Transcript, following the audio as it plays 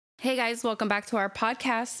Hey guys, welcome back to our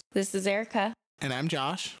podcast. This is Erica. And I'm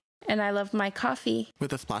Josh. And I love my coffee.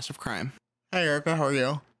 With a splash of crime. Hi Erica, how are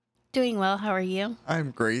you? Doing well, how are you?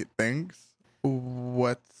 I'm great, thanks.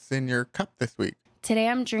 What's in your cup this week? Today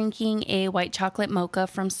I'm drinking a white chocolate mocha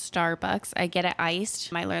from Starbucks. I get it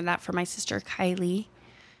iced. I learned that from my sister Kylie.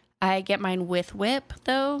 I get mine with whip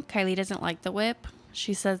though. Kylie doesn't like the whip.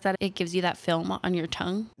 She says that it gives you that film on your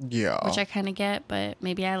tongue. Yeah. Which I kind of get, but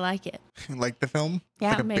maybe I like it. Like the film?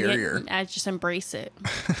 Yeah, it's like a maybe barrier. I just embrace it.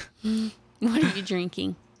 What are you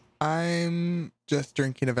drinking? I'm just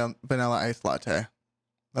drinking a vanilla ice latte.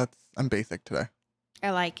 I'm basic today.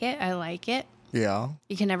 I like it. Yeah.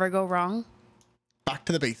 You can never go wrong. Back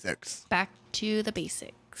to the basics. Back to the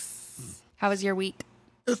basics. How was your week?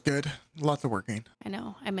 It was good. Lots of working. I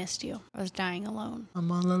know. I missed you. I was dying alone. I'm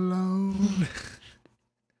all alone.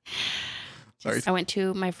 Sorry. I went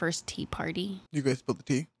to my first tea party. You guys spilled the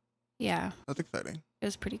tea? Yeah. That's exciting. It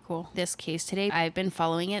was pretty cool. This case today, I've been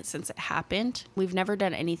following it since it happened. We've never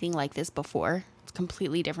done anything like this before. It's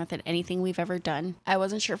completely different than anything we've ever done. I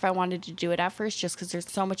wasn't sure if I wanted to do it at first just because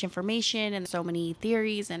there's so much information and so many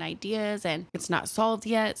theories and ideas and it's not solved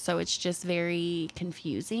yet. So it's just very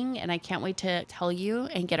confusing and I can't wait to tell you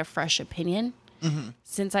and get a fresh opinion.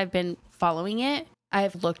 Since I've been following it,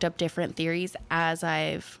 I've looked up different theories as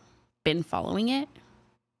I've been following it.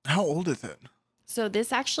 How old is it? So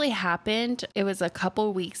this actually happened. It was a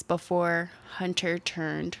couple weeks before Hunter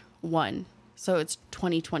turned 1. So it's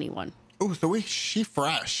 2021. Oh, so she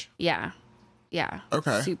fresh. Yeah.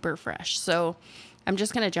 Okay. Super fresh. So I'm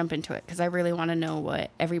just going to jump into it because I really want to know what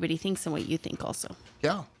everybody thinks and what you think also.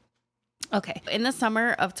 Yeah. Okay. In the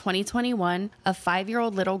summer of 2021, a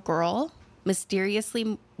 5-year-old little girl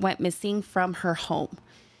mysteriously went missing from her home.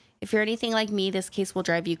 If you're anything like me, this case will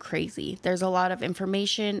drive you crazy. There's a lot of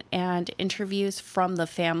information and interviews from the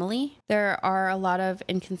family. There are a lot of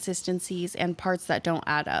inconsistencies and parts that don't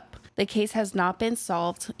add up. The case has not been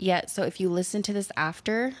solved yet, so if you listen to this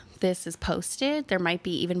after this is posted, there might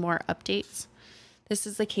be even more updates. This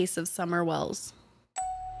is the case of Summer Wells.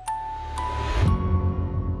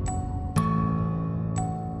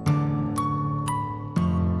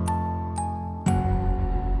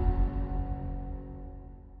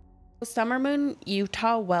 Summer Moon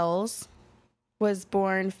Utah Wells was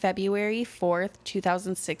born February 4th,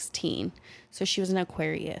 2016. So she was an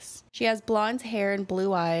Aquarius. She has blonde hair and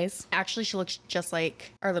blue eyes. Actually, she looks just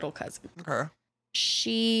like our little cousin. Okay.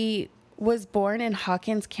 She was born in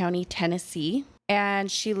Hawkins County, Tennessee,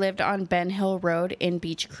 and she lived on Ben Hill Road in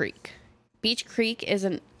Beach Creek. Beach Creek is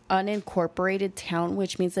an unincorporated town,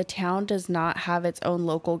 which means the town does not have its own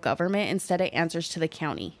local government. Instead, it answers to the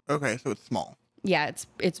county. Okay, so it's small. Yeah,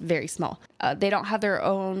 it's very small. They don't have their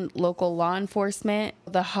own local law enforcement.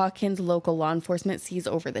 The Hawkins local law enforcement sees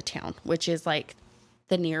over the town, which is like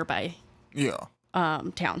the nearby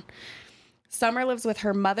town. Summer lives with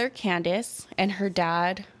her mother, Candace, and her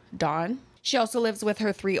dad, Don. She also lives with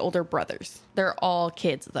her 3 older brothers. They're all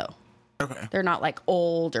kids, though. Okay. They're not like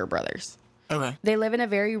older brothers. Okay. They live in a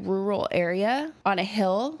very rural area on a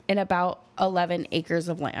hill in about 11 acres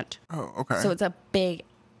of land. Oh, okay. So it's a big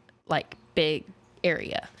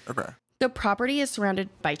area. Okay. The property is surrounded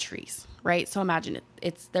by trees, right? So imagine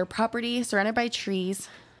it's their property surrounded by trees.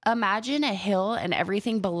 Imagine a hill and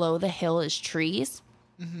everything below the hill is trees.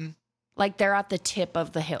 Mm-hmm. Like they're at the tip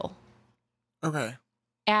of the hill. Okay.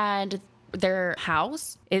 And their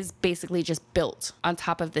house is basically just built on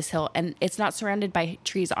top of this hill and it's not surrounded by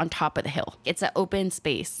trees on top of the hill. It's an open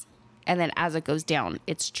space. And then as it goes down,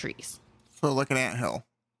 it's trees. So like an anthill.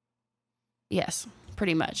 Yes,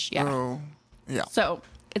 pretty much. Yeah. Oh, yeah. So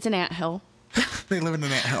it's an anthill. They live in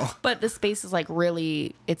an anthill. But the space is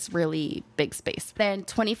it's really big space. Then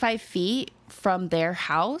 25 feet from their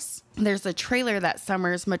house, there's a trailer that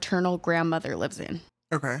Summer's maternal grandmother lives in.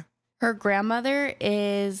 Okay. Her grandmother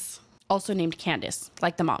is also named Candace,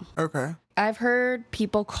 like the mom. Okay. I've heard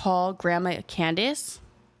people call Grandma Candace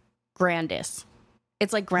Grandis.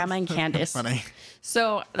 It's like Grandma and Candace. Funny.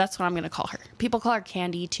 So that's what I'm going to call her. People call her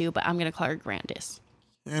Candy too, but I'm going to call her Grandis.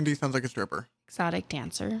 Andy sounds like a stripper. Exotic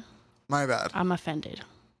dancer. My bad. I'm offended.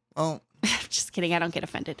 Oh. Just kidding. I don't get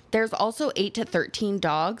offended. There's also 8 to 13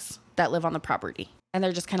 dogs that live on the property. And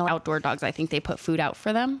they're just kind of outdoor dogs. I think they put food out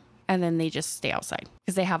for them and then they just stay outside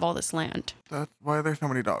because they have all this land. That's why are there so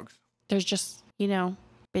many dogs? There's just,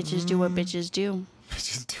 bitches do what bitches do.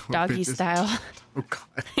 Bitches do what Doggy bitches style. do. Oh,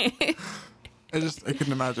 God. I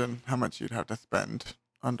couldn't imagine how much you'd have to spend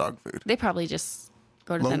on dog food. They probably just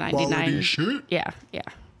go to the Low 99. quality shit? Yeah.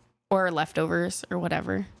 Or leftovers or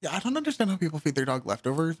whatever. Yeah, I don't understand how people feed their dog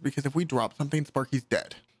leftovers because if we drop something, Sparky's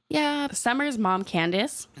dead. Yeah. Summer's mom,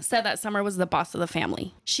 Candace, said that Summer was the boss of the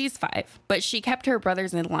family. She's 5, but she kept her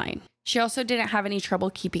brothers in line. She also didn't have any trouble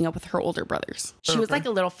keeping up with her older brothers. She was like a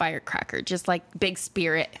little firecracker, just like big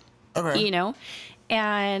spirit, you know?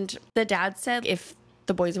 And the dad said if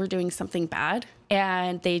the boys were doing something bad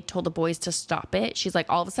and they told the boys to stop it, she's like,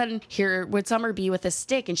 all of a sudden, here would Summer be with a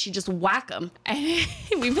stick and she'd just whack them. And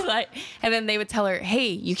we'd be like, and then they would tell her, hey,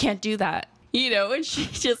 you can't do that, you know? And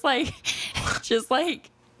she's just like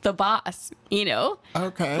the boss, you know?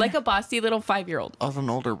 Okay. Like a bossy little 5-year-old. As an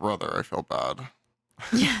older brother, I feel bad.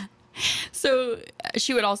 Yeah. So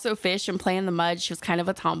she would also fish and play in the mud. She was kind of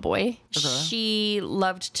a tomboy. She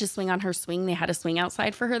loved to swing on her swing. They had a swing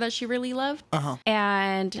outside for her that she really loved.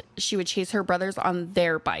 And she would chase her brothers on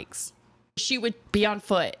their bikes. She would be on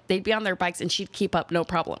foot. They'd be on their bikes and she'd keep up no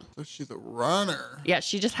problem. So she's a runner. Yeah,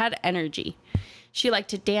 she just had energy. She liked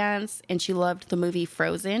to dance and she loved the movie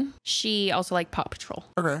Frozen. She also liked Paw Patrol.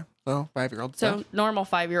 Okay. So 5-year-old. So normal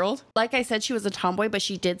 5-year-old. Like I said, she was a tomboy, but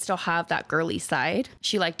she did still have that girly side.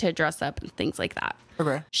 She liked to dress up and things like that.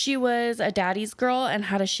 Okay. She was a daddy's girl and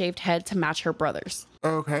had a shaved head to match her brothers.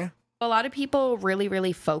 Okay. A lot of people really,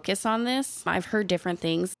 really focus on this. I've heard different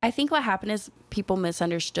things. I think what happened is people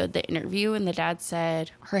misunderstood the interview and the dad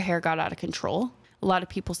said her hair got out of control. A lot of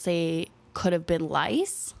people say could have been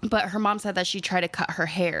lice, but her mom said that she tried to cut her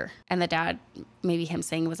hair and the dad, maybe him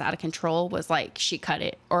saying it was out of control, was like she cut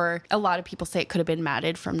it. Or a lot of people say it could have been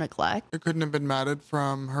matted from neglect. It couldn't have been matted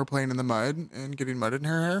from her playing in the mud and getting mud in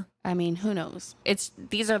her hair. I mean, who knows?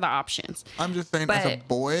 These are the options. I'm just saying, as a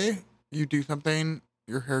boy, you do something,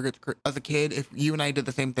 your hair gets as a kid, if you and I did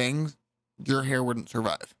the same things, your hair wouldn't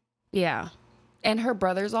survive. Yeah. And her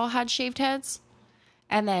brothers all had shaved heads.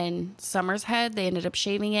 And then Summer's head, they ended up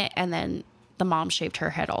shaving it. And then the mom shaved her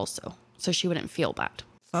head also. So she wouldn't feel bad.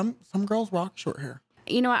 Some girls rock short hair.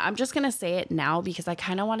 You know what? I'm just going to say it now because I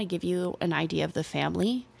kind of want to give you an idea of the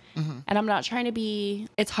family. And I'm not trying to be,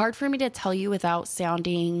 it's hard for me to tell you without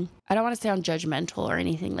sounding, I don't want to sound judgmental or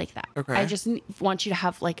anything like that. Okay. I just want you to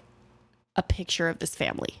have like a picture of this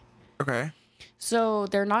family. Okay. So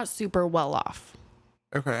they're not super well off.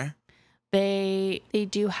 Okay. They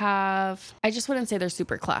do have, I just wouldn't say they're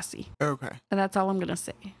super classy. Okay. And that's all I'm going to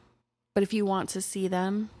say. But if you want to see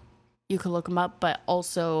them, you can look them up. But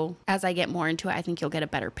also, as I get more into it, I think you'll get a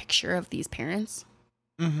better picture of these parents.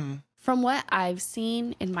 From what I've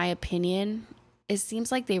seen, in my opinion, it seems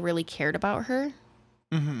like they really cared about her.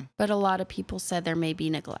 But a lot of people said there may be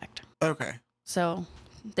neglect. Okay. So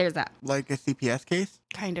there's that. Like a CPS case?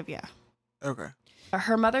 Kind of, yeah. Okay.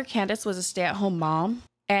 Her mother, Candace, was a stay-at-home mom.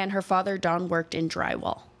 And her father, Don, worked in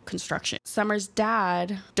drywall construction. Summer's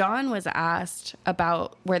dad, Don, was asked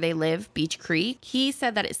about where they live, Beach Creek. He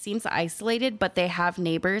said that it seems isolated, but they have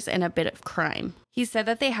neighbors and a bit of crime. He said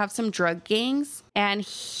that they have some drug gangs, and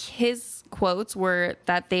his quotes were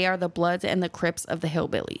that they are the Bloods and the Crypts of the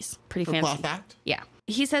Hillbillies. Pretty fancy. Class act? Yeah.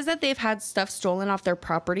 He says that they've had stuff stolen off their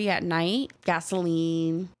property at night,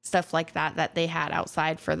 gasoline, stuff like that, that they had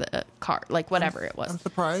outside for the car, like whatever it was. I'm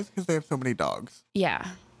surprised because they have so many dogs. Yeah.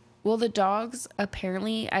 Well, the dogs,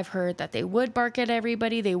 apparently, I've heard that they would bark at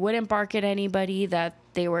everybody. They wouldn't bark at anybody, that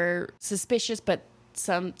they were suspicious, but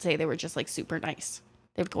some say they were just like super nice.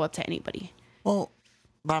 They would go up to anybody. Well,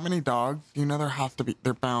 that many dogs,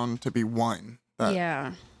 they're bound to be one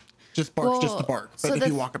that just barks just to bark. But if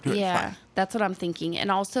you walk up to it, it's fine. That's what I'm thinking. And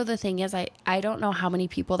also the thing is, I don't know how many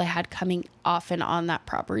people they had coming off and on that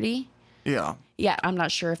property. Yeah. Yeah, I'm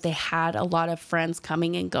not sure if they had a lot of friends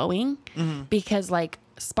coming and going because like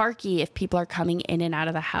Sparky, if people are coming in and out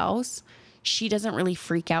of the house, she doesn't really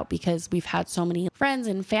freak out because we've had so many friends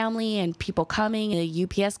and family and people coming, the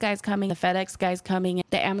UPS guys coming, the FedEx guys coming,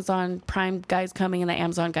 the Amazon Prime guys coming, and the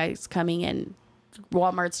Amazon guys coming, and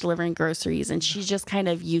Walmart's delivering groceries. And she's just kind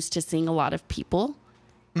of used to seeing a lot of people.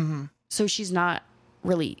 So she's not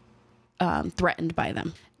really threatened by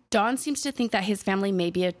them. Don seems to think that his family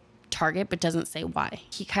may be a target, but doesn't say why.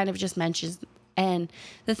 He kind of just mentions. And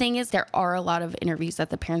the thing is, there are a lot of interviews that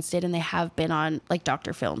the parents did, and they have been on like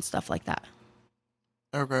Dr. Phil and stuff like that.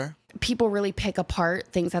 Okay. People really pick apart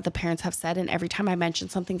things that the parents have said. And every time I mention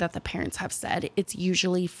something that the parents have said, it's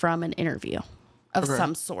usually from an interview of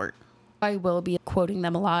some sort. I will be quoting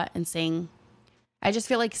them a lot and saying, I just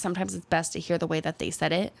feel like sometimes it's best to hear the way that they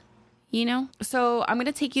said it, you know? So I'm going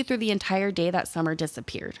to take you through the entire day that Summer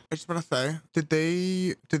disappeared. I just want to say, did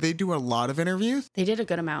they do a lot of interviews? They did a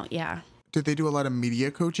good amount, yeah. Did they do a lot of media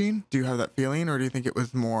coaching? Do you have that feeling, or do you think it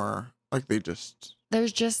was more like they just...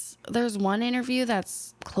 There's one interview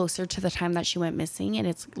that's closer to the time that she went missing, and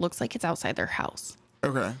it looks like it's outside their house.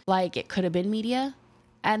 Okay. Like it could have been media.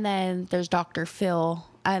 And then there's Dr. Phil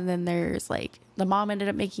And then there's like the mom ended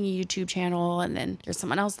up making a YouTube channel, and then there's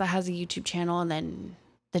someone else that has a YouTube channel, and then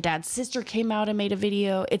the dad's sister came out and made a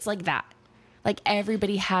video. It's like that. Like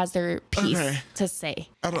everybody has their piece to say.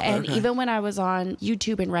 And even when I was on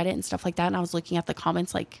YouTube and Reddit and stuff like that, and I was looking at the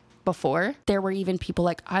comments like before, there were even people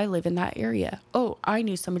like, I live in that area. Oh, I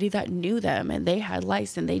knew somebody that knew them and they had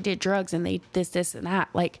lice and they did drugs and they this and that.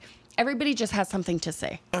 Like everybody just has something to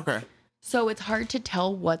say. Okay. So it's hard to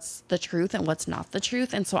tell what's the truth and what's not the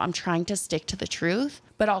truth. And so I'm trying to stick to the truth,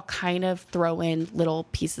 but I'll kind of throw in little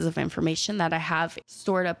pieces of information that I have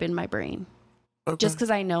stored up in my brain. Okay. Just because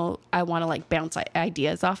I know I want to like bounce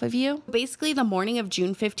ideas off of you. Basically, the morning of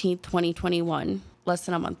June 15th, 2021, less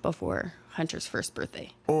than a month before Hunter's first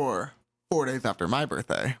birthday. Or 4 days after my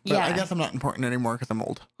birthday. But yeah. I guess I'm not important anymore because I'm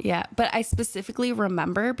old. Yeah, but I specifically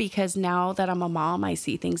remember because now that I'm a mom, I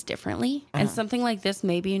see things differently. And something like this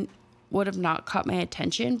maybe would have not caught my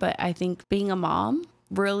attention, but I think being a mom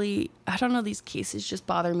really, I don't know, these cases just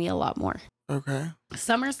bother me a lot more. Okay.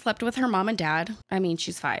 Summer slept with her mom and dad. I mean,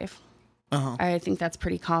 she's 5. I think that's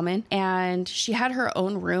pretty common. And she had her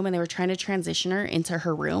own room and they were trying to transition her into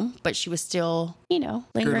her room, but she was still,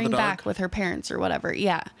 lingering back with her parents or whatever.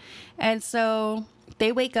 Yeah. And so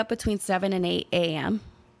they wake up between 7 and 8 a.m.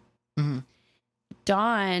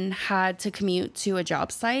 Dawn had to commute to a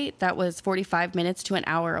job site that was 45 minutes to an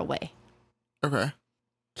hour away. Okay.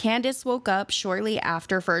 Candace woke up shortly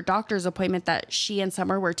after for a doctor's appointment that she and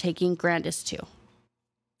Summer were taking Grandis to.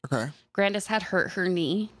 Okay. Grandis had hurt her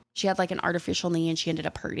knee. She had like an artificial knee and she ended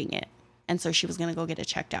up hurting it. And so she was going to go get it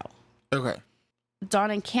checked out. Okay.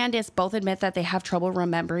 Dawn and Candace both admit that they have trouble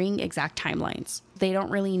remembering exact timelines. They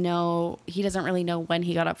don't really know. He doesn't really know when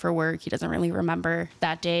he got up for work. He doesn't really remember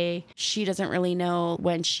that day. She doesn't really know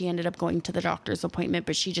when she ended up going to the doctor's appointment,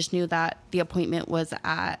 but she just knew that the appointment was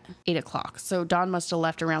at 8 o'clock. So Dawn must have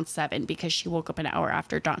left around 7 because she woke up an hour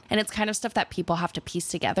after Dawn. And it's kind of stuff that people have to piece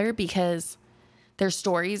together because their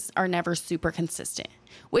stories are never super consistent,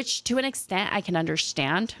 which to an extent I can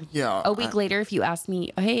understand. Yeah. A week later, if you asked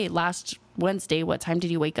me, hey, last Wednesday, what time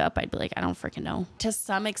did you wake up? I'd be like, I don't freaking know. To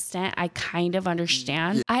some extent, I kind of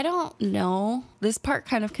understand. Yeah. I don't know. This part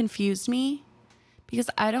kind of confused me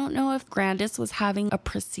because I don't know if Grandis was having a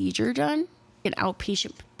procedure done, an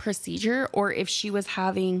outpatient procedure, or if she was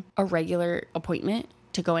having a regular appointment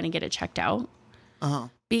to go in and get it checked out.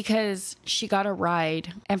 Because she got a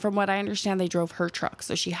ride. And from what I understand, they drove her truck.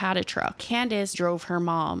 So she had a truck. Candace drove her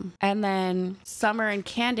mom. And then Summer and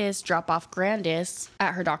Candace drop off Grandis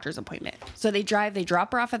at her doctor's appointment. So they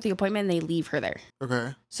drop her off at the appointment and they leave her there.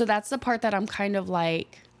 Okay. So that's the part that I'm kind of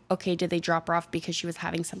like, okay, did they drop her off because she was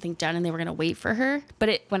having something done and they were going to wait for her?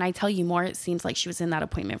 But when I tell you more, it seems like she was in that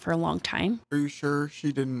appointment for a long time. Are you sure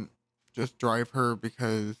she didn't just drive her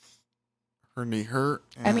because her knee hurt?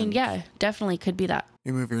 I mean, yeah, definitely could be that.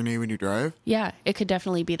 You move your knee when you drive? Yeah, it could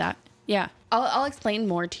definitely be that. Yeah. I'll explain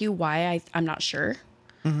more to you why I'm not sure.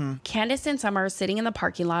 Candace and Summer are sitting in the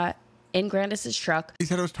parking lot in Grandis's truck. You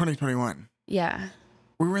said it was 2021. Yeah.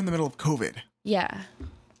 We were in the middle of COVID. Yeah.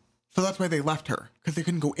 So that's why they left her, because they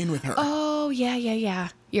couldn't go in with her. Oh, yeah.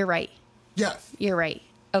 You're right. Yes. You're right.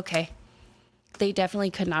 Okay. They definitely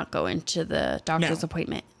could not go into the doctor's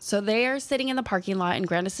appointment. So they are sitting in the parking lot in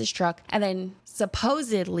Grandis's truck. And then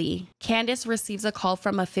supposedly Candace receives a call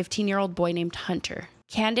from a 15-year-old boy named Hunter.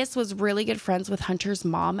 Candace was really good friends with Hunter's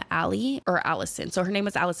mom, Allie, or Allison. So her name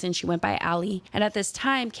was Allison. She went by Allie. And at this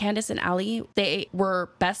time, Candace and Allie, they were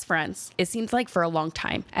best friends. It seems like for a long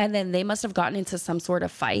time. And then they must have gotten into some sort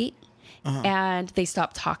of fight. And they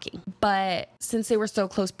stopped talking. But since they were so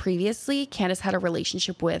close previously, Candace had a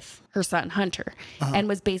relationship with her son, Hunter, and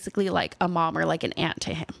was basically like a mom or like an aunt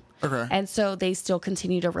to him. Okay. And so they still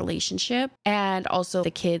continued a relationship. And also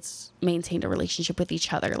the kids maintained a relationship with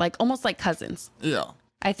each other, like almost like cousins. Yeah.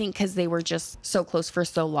 I think because they were just so close for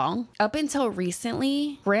so long. Up until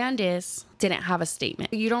recently, Grandis didn't have a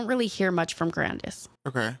statement. You don't really hear much from Grandis.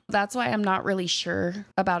 Okay. That's why I'm not really sure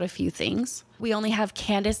about a few things. We only have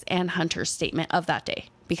Candace and Hunter's statement of that day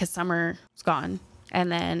because Summer's gone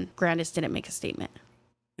and then Grandis didn't make a statement.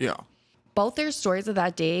 Yeah. Both their stories of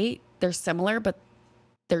that day, they're similar, but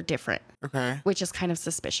they're different. Okay. Which is kind of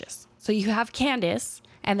suspicious. So you have Candace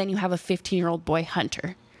and then you have a 15-year-old boy,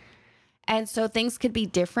 Hunter. And so things could be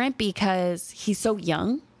different because he's so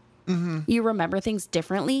young. You remember things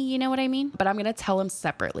differently, you know what I mean? But I'm going to tell him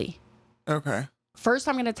separately. Okay. First,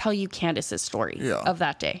 I'm going to tell you Candace's story of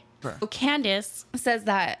that day. Okay. So Candace says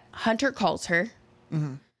that Hunter calls her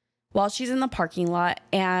while she's in the parking lot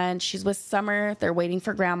and she's with Summer. They're waiting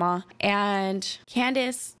for Grandma. And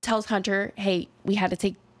Candace tells Hunter, hey, we had to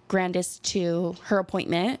take Grandis to her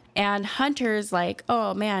appointment. And Hunter's like,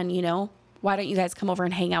 oh man, Why don't you guys come over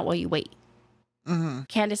and hang out while you wait?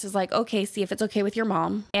 Candace is like, okay, see if it's okay with your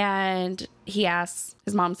mom. And he asks,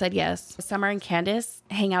 his mom said yes. Summer and Candace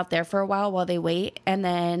hang out there for a while they wait. And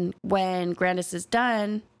then when Grandis is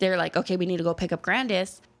done, they're like, okay, we need to go pick up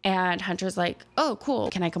Grandis. And Hunter's like, oh, cool.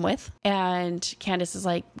 Can I come with? And Candace is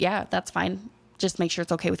like, yeah, that's fine. Just make sure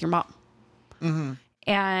it's okay with your mom.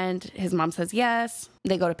 And his mom says yes.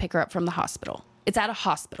 They go to pick her up from the hospital. It's at a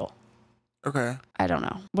hospital. Okay. I don't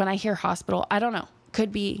know. When I hear hospital, I don't know.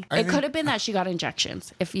 Could be. It could have been that she got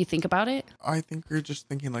injections, if you think about it. I think you're just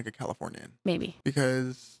thinking like a Californian. Maybe.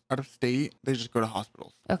 Because out of state, they just go to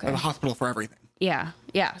hospitals. Okay. There's a hospital for everything. Yeah.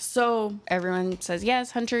 So everyone says,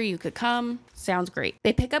 yes, Hunter, you could come. Sounds great.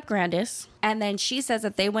 They pick up Grandis. And then she says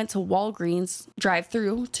that they went to Walgreens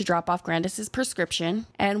drive-through to drop off Grandis's prescription.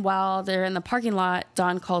 And while they're in the parking lot,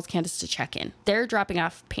 Dawn calls Candace to check in. They're dropping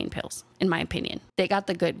off pain pills, in my opinion. They got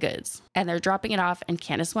the good goods. And they're dropping it off. And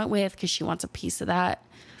Candace went with because she wants a piece of that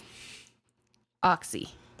Oxy.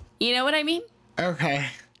 You know what I mean? Okay.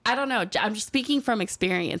 I don't know. I'm just speaking from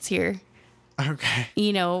experience here. Okay.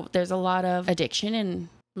 You know, there's a lot of addiction in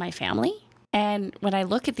my family. And when I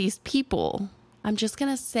look at these people, I'm just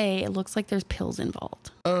going to say it looks like there's pills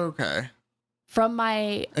involved. Okay. From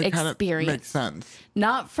my experience. Makes sense.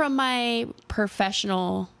 Not from my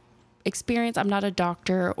professional experience. I'm not a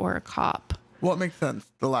doctor or a cop. Well, it makes sense.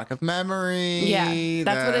 The lack of memory. Yeah,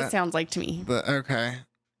 that's what it sounds like to me. Okay.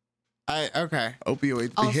 Okay.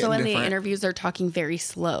 Opioids. Also, in the interviews, they're talking very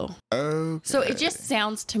slow. Okay. So it just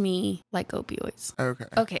sounds to me like opioids. Okay.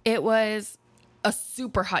 Okay. It was a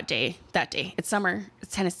super hot day that day. It's summer.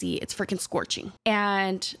 It's Tennessee. It's freaking scorching.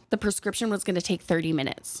 And the prescription was going to take 30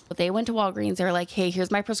 minutes. They went to Walgreens. They were like, hey, here's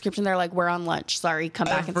my prescription. They're like, we're on lunch. Sorry, come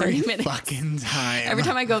back in 30 minutes. Fucking time. Every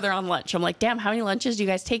time I go, they're on lunch. I'm like, damn, how many lunches do you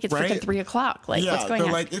guys take? It's freaking 3 o'clock. Like, what's going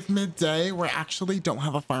on? Like, it's midday. We actually don't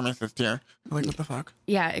have a pharmacist here. I'm like, what the fuck?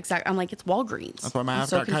 Yeah, exactly. I'm like, it's Walgreens. That's why my ass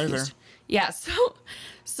got Kaiser. Yeah,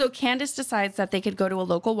 so Candace decides that they could go to a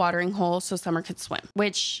local watering hole so Summer could swim,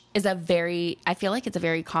 which is I feel like it's a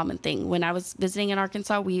very common thing. When I was visiting in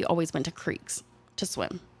Arkansas, we always went to creeks to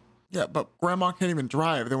swim. Yeah, but grandma can't even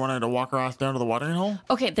drive. They wanted to walk her ass down to the watering hole?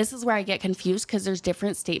 Okay, this is where I get confused because there's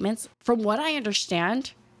different statements. From what I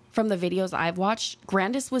understand from the videos I've watched,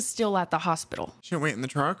 Grandis was still at the hospital. She didn't wait in the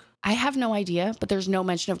truck? I have no idea, but there's no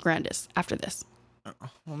mention of Grandis after this.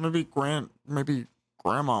 Well, maybe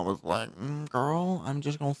grandma was like, girl, I'm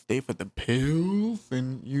just gonna stay for the pills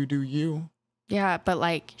and you do you. Yeah, but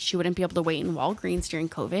like she wouldn't be able to wait in Walgreens during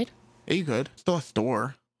COVID. Yeah, you could. Still a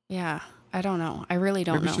store. Yeah, I don't know. I really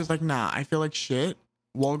don't know. Maybe she's like, nah, I feel like shit.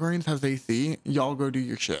 Walgreens has AC. Y'all go do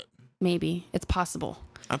your shit. Maybe. It's possible.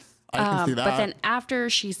 I can see that. But then after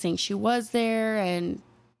she thinks she was there and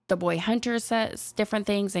the boy Hunter says different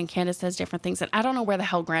things and Candace says different things. And I don't know where the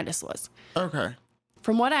hell Grandis was. Okay.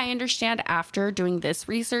 From what I understand after doing this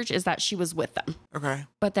research is that she was with them. Okay.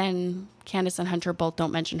 But then Candace and Hunter both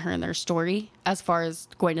don't mention her in their story as far as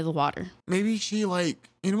going to the water. Maybe she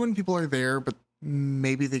when people are there, but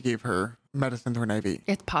maybe they gave her medicine through an IV.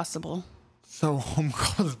 It's possible. So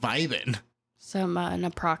homegirl was vibing. Some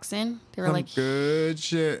naproxen. They were Some like good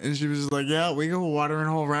shit. And she was just like, yeah, we go watering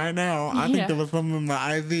hole right now. I think there was something in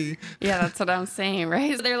my IV. Yeah, that's what I'm saying,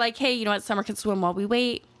 right? So they're like, hey, you know what? Summer can swim while we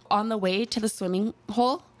wait. On the way to the swimming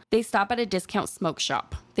hole, they stop at a discount smoke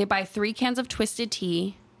shop. They buy 3 cans of Twisted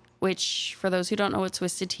Tea, which for those who don't know what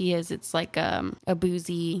Twisted Tea is, it's like a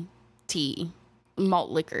boozy tea,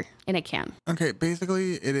 malt liquor in a can. Okay,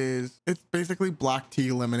 basically it's basically black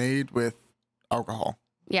tea lemonade with alcohol.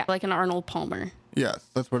 Yeah, like an Arnold Palmer. Yes,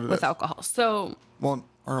 that's what it is. With alcohol. So... Well,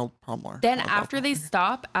 Arnold Palmer. Then after they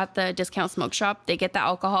stop at the discount smoke shop, they get the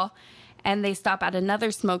alcohol and they stop at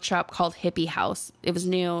another smoke shop called Hippie House. It was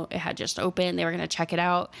new. It had just opened. They were going to check it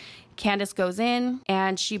out. Candace goes in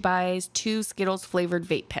and she buys 2 Skittles flavored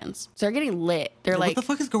vape pens. So they're getting lit. They're like, what the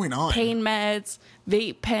fuck is going on? Pain meds,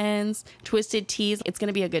 vape pens, Twisted Teas. It's going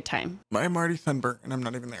to be a good time. I'm already sunburnt and I'm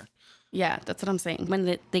not even there. Yeah, that's what I'm saying.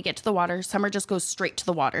 When they get to the water, Summer just goes straight to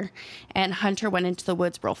the water. And Hunter went into the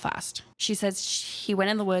woods real fast. She says he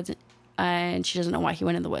went in the woods and she doesn't know why he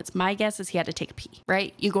went in the woods. My guess is he had to take a pee,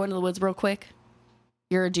 right? You go into the woods real quick.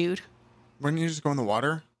 You're a dude. Wouldn't you just go in the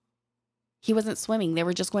water? He wasn't swimming. They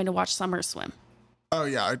were just going to watch Summer swim. Oh,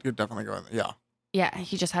 yeah. I could definitely go in there. Yeah. Yeah,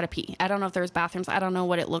 he just had a pee. I don't know if there was bathrooms. I don't know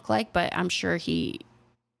what it looked like, but I'm sure he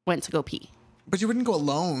went to go pee. But you wouldn't go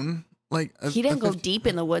alone. He didn't go deep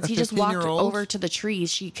in the woods. He just walked over to the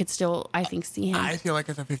trees. She could still, I think, see him. I feel like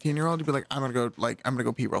as a 15-year-old, you'd be like, I'm gonna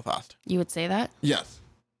go pee real fast. You would say that? Yes.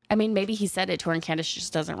 I mean, maybe he said it to her and Candace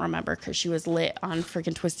just doesn't remember because she was lit on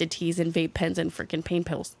freaking twisted teas and vape pens and freaking pain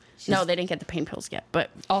pills. No, they didn't get the pain pills yet.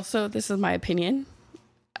 But also, this is my opinion.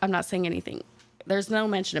 I'm not saying anything. There's no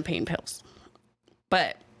mention of pain pills.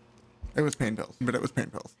 But it was pain pills. But it was pain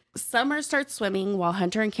pills. Summer starts swimming while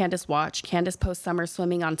Hunter and Candace watch. Candace posts Summer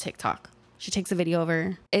swimming on TikTok. She takes a video of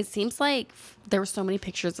her. It seems like there were so many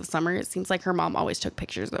pictures of Summer. It seems like her mom always took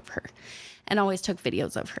pictures of her and always took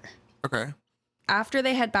videos of her. Okay. After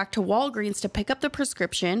they head back to Walgreens to pick up the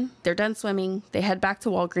prescription, they're done swimming. They head back to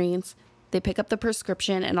Walgreens. They pick up the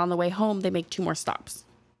prescription, and on the way home, they make 2 more stops.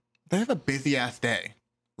 They have a busy ass day.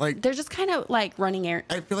 Like, they're just kind of like running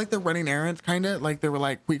errands. I feel like they're running errands, kind of like they were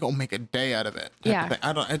like, we gonna make a day out of it. Yeah.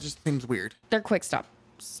 I don't. It just seems weird. They're quick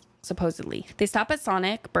stops, supposedly. They stop at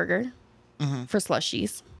Sonic Burger for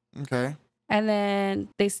slushies. Okay. And then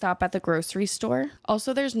they stop at the grocery store.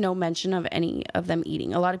 Also, there's no mention of any of them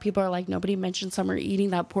eating. A lot of people are like, nobody mentioned Summer eating.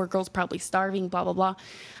 That poor girl's probably starving, blah, blah, blah.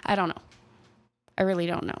 I don't know. I really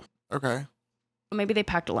don't know. Okay. Maybe they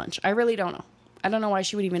packed a lunch. I really don't know. I don't know why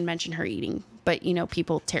she would even mention her eating. But, you know,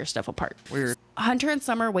 people tear stuff apart. Weird. Hunter and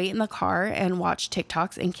Summer wait in the car and watch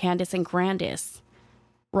TikToks, and Candace and Grandis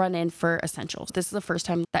run in for essentials. This is the first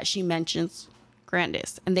time that she mentions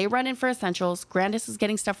Grandis, and they run in for essentials. Grandis is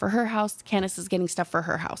getting stuff for her house. Candace is getting stuff for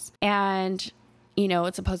her house. And, you know,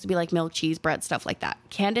 it's supposed to be like milk, cheese, bread, stuff like that.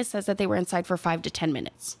 Candace says that they were inside for 5 to 10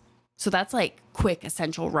 minutes. So that's like quick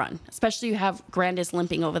essential run, especially you have Grandis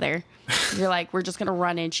limping over there. You're like, we're just going to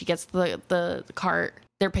run in. She gets the cart.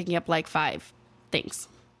 They're picking up like 5 things.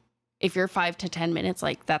 If you're 5 to 10 minutes,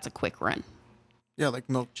 like that's a quick run. Yeah, like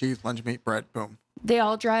milk, cheese, lunch meat, bread, boom. They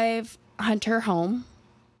all drive Hunter home,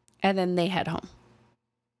 and then they head home.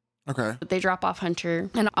 Okay. They drop off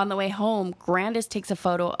Hunter, and on the way home, Grandis takes a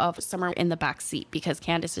photo of Summer in the back seat because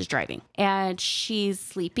Candace is driving, and she's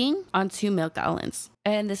sleeping on 2 milk gallons.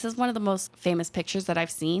 And this is one of the most famous pictures that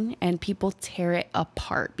I've seen, and people tear it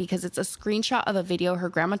apart because it's a screenshot of a video her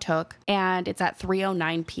grandma took, and it's at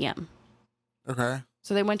 3:09 p.m. Okay.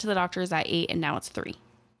 So they went to the doctors at 8, and now it's 3.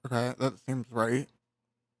 Okay, that seems right.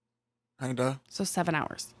 Kinda. So 7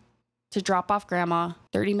 hours. To drop off grandma,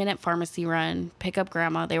 30-minute pharmacy run, pick up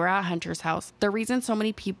grandma. They were at Hunter's house. The reason so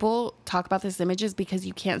many people talk about this image is because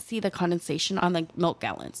you can't see the condensation on the milk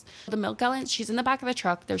gallons. The milk gallons, she's in the back of the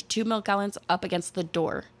truck. There's 2 milk gallons up against the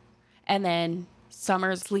door. And then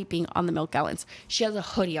Summer's sleeping on the milk gallons. She has a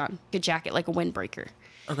hoodie on, a jacket, like a windbreaker.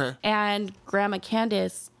 Okay. And Grandma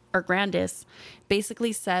Candace, or Grandis,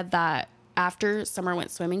 basically said that after Summer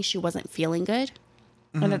went swimming, she wasn't feeling good.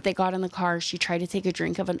 And that they got in the car. She tried to take a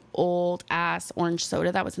drink of an old ass orange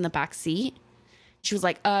soda that was in the back seat. She was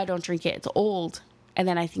like, don't drink it. It's old. And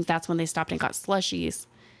then I think that's when they stopped and got slushies.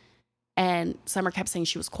 And Summer kept saying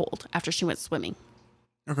she was cold after she went swimming.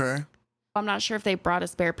 Okay. I'm not sure if they brought a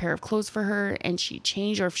spare pair of clothes for her and she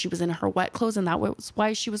changed, or if she was in her wet clothes and that was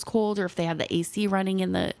why she was cold, or if they had the AC running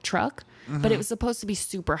in the truck. But it was supposed to be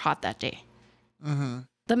super hot that day.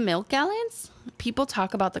 The milk gallons, people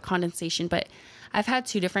talk about the condensation, but I've had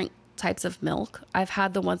 2 different types of milk. I've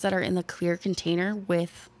had the ones that are in the clear container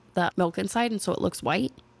with the milk inside, and so it looks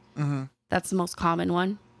white. That's the most common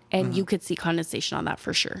one. And you could see condensation on that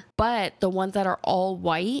for sure. But the ones that are all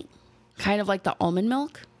white, kind of like the almond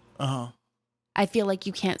milk, I feel like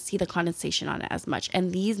you can't see the condensation on it as much.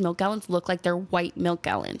 And these milk gallons look like they're white milk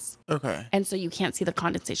gallons. Okay. And so you can't see the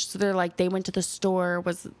condensation. So they're like, they went to the store,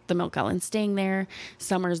 was the milk gallon staying there?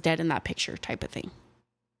 Summer's dead in that picture type of thing.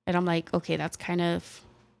 And I'm like, okay, that's kind of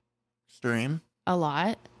extreme. A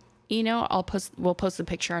lot. You know, we'll post a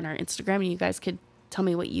picture on our Instagram and you guys could tell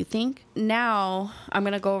me what you think. Now I'm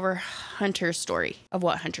going to go over Hunter's story of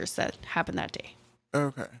what Hunter said happened that day.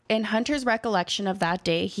 Okay. In Hunter's recollection of that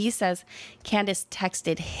day, he says Candace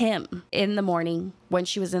texted him in the morning when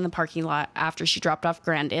she was in the parking lot after she dropped off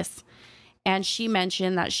Grandis. And she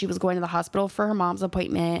mentioned that she was going to the hospital for her mom's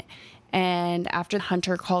appointment. And after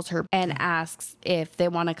Hunter calls her and asks if they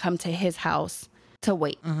want to come to his house to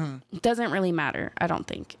wait. It doesn't really matter, I don't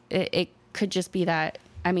think. It could just be that,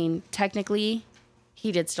 I mean, technically,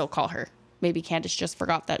 he did still call her. Maybe Candace just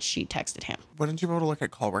forgot that she texted him. Wouldn't you be able to look at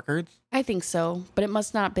call records? I think so, but it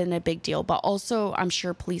must not have been a big deal. But also, I'm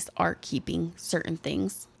sure police are keeping certain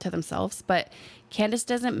things to themselves. But Candace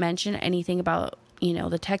doesn't mention anything about, you know,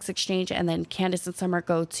 the text exchange. And then Candace and Summer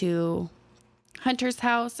go to Hunter's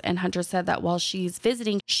house, and Hunter said that while she's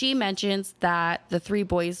visiting, she mentions that the 3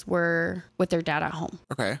 boys were with their dad at home.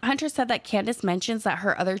 Okay. Hunter said that Candace mentions that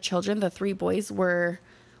her other children, the 3 boys, were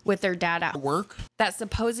with their dad at work. That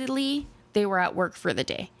supposedly they were at work for the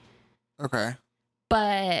day. Okay.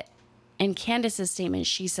 But in Candace's statement,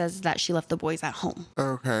 she says that she left the boys at home.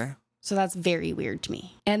 Okay. So that's very weird to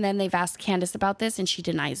me. And then they've asked Candace about this and she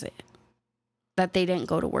denies it, that they didn't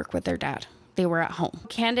go to work with their dad. They were at home.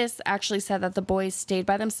 Candace actually said that the boys stayed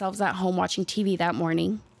by themselves at home watching TV that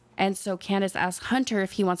morning. And so Candace asks Hunter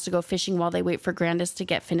if he wants to go fishing while they wait for Grandis to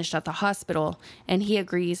get finished at the hospital. And he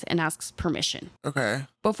agrees and asks permission. Okay.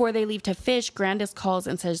 Before they leave to fish, Grandis calls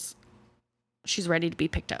and says she's ready to be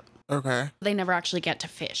picked up. Okay. They never actually get to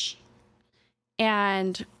fish.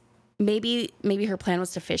 And maybe her plan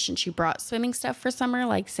was to fish and she brought swimming stuff for Summer,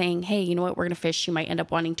 like saying, hey, you know what, we're going to fish. She might end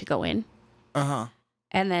up wanting to go in. Uh-huh.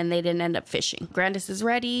 And then they didn't end up fishing. Grandis is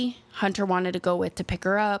ready. Hunter wanted to go with to pick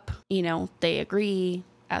her up. You know, they agree,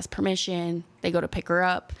 ask permission. They go to pick her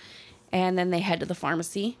up. And then they head to the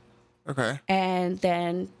pharmacy. Okay. And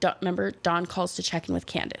then, remember, Dawn calls to check in with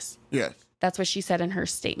Candace. Yes. That's what she said in her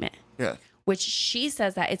statement. Yes. Which she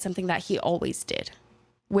says that it's something that he always did.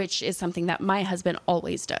 Which is something that my husband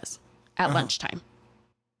always does at lunchtime.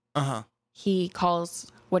 Uh-huh. He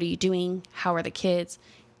calls, what are you doing? How are the kids?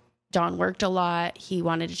 Dawn worked a lot. He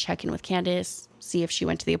wanted to check in with Candace, see if she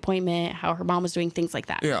went to the appointment, how her mom was doing, things like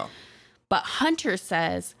that. Yeah. But Hunter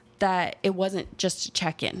says that it wasn't just to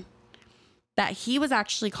check in, that he was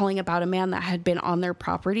actually calling about a man that had been on their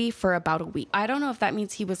property for about a week. I don't know if that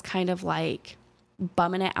means he was kind of like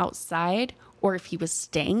bumming it outside or if he was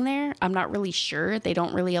staying there. I'm not really sure. They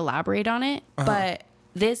don't really elaborate on it. But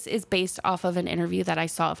this is based off of an interview that I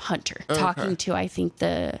saw of Hunter talking to, I think,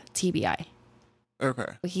 the TBI. Okay.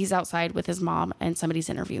 He's outside with his mom and somebody's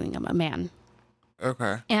interviewing him, a man.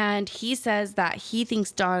 Okay. And he says that he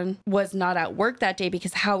thinks Dawn was not at work that day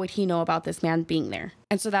because how would he know about this man being there?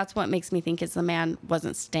 And so that's what makes me think is the man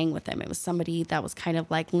wasn't staying with them. It was somebody that was kind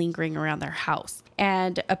of like lingering around their house.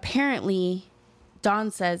 And apparently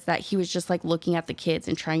Dawn says that he was just like looking at the kids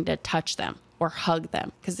and trying to touch them or hug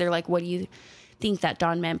them because they're like, what do you think that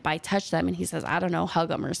Dawn meant by touch them? And he says, I don't know, hug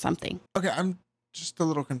them or something. Okay, I'm just a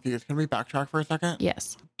little confused. Can we backtrack for a second?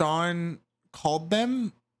 Yes. Dawn called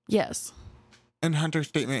them? Yes. In Hunter's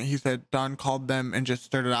statement, he said Dawn called them and just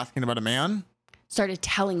started asking about a man? Started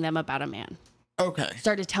telling them about a man. Okay.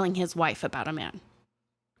 Started telling his wife about a man.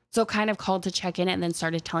 So kind of called to check in and then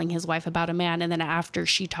started telling his wife about a man. And then after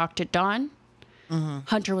she talked to Dawn,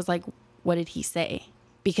 Hunter was like, what did he say?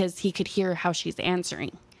 Because he could hear how she's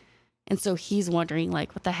answering. And so he's wondering,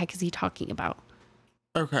 like, what the heck is he talking about?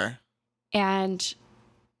 Okay. And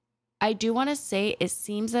I do want to say it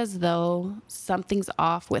seems as though something's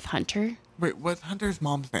off with Hunter. Wait, what's Hunter's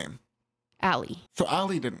mom's name? Allie. So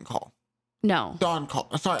Allie didn't call. No. Dawn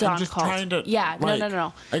called. Sorry, Dawn I'm just called. trying to. Yeah, like,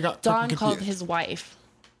 no. I got Dawn fucking called confused. his wife.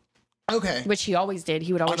 Okay. Which he always did.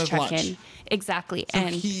 He would always his check lunch. in. Exactly. So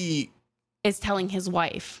and he is telling his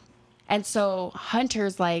wife. And so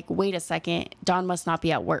Hunter's like, wait a second. Dawn must not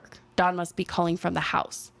be at work. Dawn must be calling from the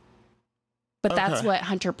house. But that's Okay. what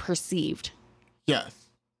Hunter perceived. Yes.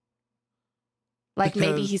 Like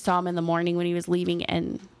maybe Because- he saw him in the morning when he was leaving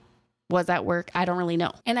and was at work. I don't really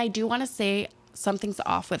know. And I do want to say something's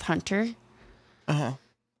off with Hunter. Uh-huh.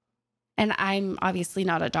 And I'm obviously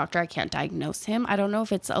not a doctor. I can't diagnose him. I don't know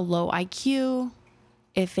if it's a low IQ,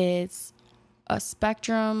 if it's a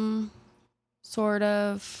spectrum sort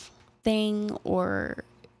of thing or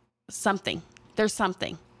something. There's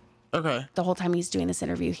something. Okay. The whole time he's doing this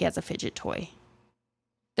interview, he has a fidget toy.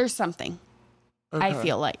 There's something, I Okay.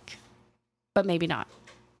 feel like, but maybe not.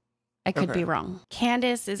 I could Okay. be wrong.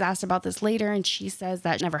 Candace is asked about this later and she says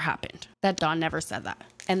that never happened, that Dawn never said that.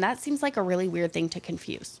 And that seems like a really weird thing to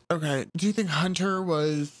confuse. Okay. Do you think Hunter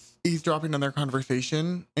was eavesdropping on their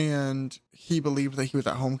conversation and he believed that he was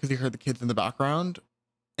at home because he heard the kids in the background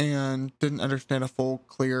and didn't understand a full,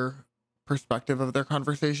 clear perspective of their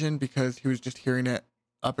conversation because he was just hearing it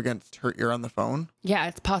up against her ear on the phone? Yeah,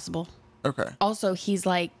 it's possible. Okay. Also, he's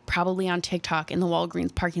like probably on TikTok in the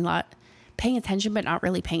Walgreens parking lot, paying attention, but not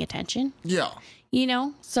really paying attention, Yeah. you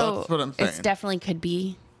know? So That's what I'm saying. it's definitely could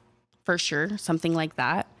be for sure something like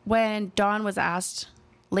that. When Dawn was asked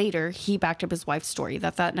later, he backed up his wife's story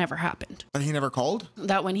that never happened. And he never called?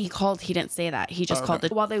 That when he called, he didn't say that. He just Oh, called okay.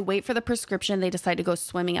 it. While they wait for the prescription, they decide to go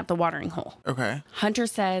swimming at the watering hole. Okay. Hunter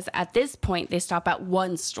says at this point, they stop at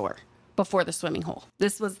one store before the swimming hole.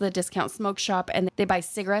 This was the discount smoke shop, and they buy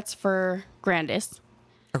cigarettes for Grandis.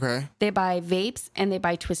 Okay. They buy vapes and they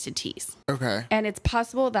buy twisted teas. Okay. And it's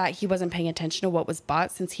possible that he wasn't paying attention to what was bought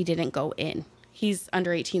since he didn't go in. He's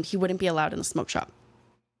under 18. He wouldn't be allowed in the smoke shop.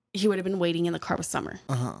 He would have been waiting in the car with Summer.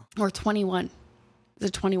 Uh-huh. Or 21. Is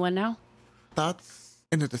it 21 now? That's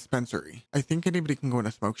in a dispensary. I think anybody can go in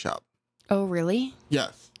a smoke shop. Oh, really?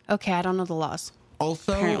 Yes. Okay, I don't know the laws.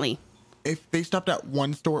 Also, Apparently. if they stopped at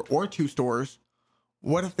one store or two stores,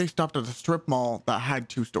 what if they stopped at a strip mall that had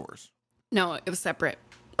two stores? No, it was separate.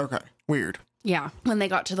 Okay. Weird. Yeah. When they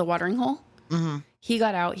got to the watering hole, he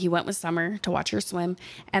got out. He went with Summer to watch her swim.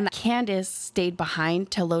 And Candace stayed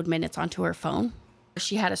behind to load minutes onto her phone.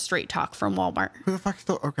 She had a straight talk from Walmart. Who the fuck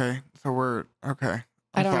still? Okay. So we're okay.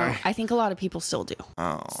 I don't know. I think a lot of people still do.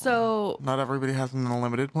 Oh. So not everybody has an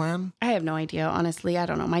unlimited plan? I have no idea. Honestly, I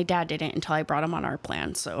don't know. My dad didn't until I brought him on our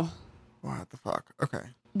plan. So What the fuck? Okay.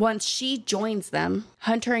 once she joins them,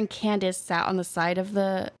 Hunter and Candace sat on the side of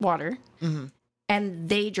the water and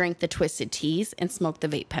they drank the twisted teas and smoked the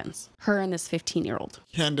vape pens. Her and this 15-year-old.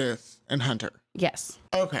 Candace and Hunter. Yes.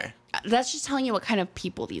 Okay. That's just telling you what kind of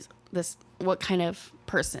people what kind of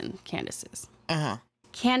person Candace is.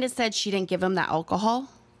 Candace said she didn't give him that alcohol.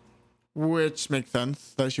 Which makes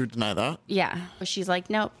sense that she would deny that. Yeah. She's like,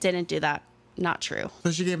 nope, didn't do that. Not true.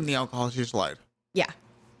 So she gave him the alcohol. She just lied. Yeah.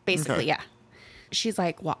 Basically, Okay. yeah. She's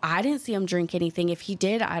like, well, I didn't see him drink anything. If he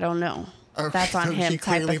did, I don't know. Okay, That's on so him. She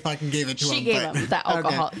clearly fucking gave it to him. She gave him the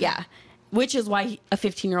alcohol. Okay. Yeah. Which is why a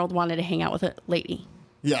 15-year-old wanted to hang out with a lady.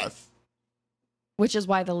 Yes. Which is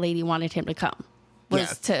why the lady wanted him to come. Was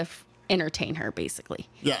Yes. to entertain her, basically.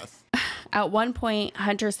 Yes. At one point,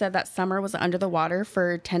 Hunter said that Summer was under the water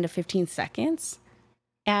for 10 to 15 seconds.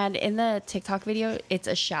 And in the TikTok video, it's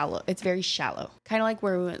very shallow. Kind of like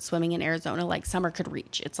where we went swimming in Arizona, like Summer could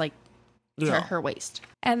reach. It's like to her waist.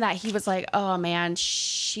 And that he was like, oh man,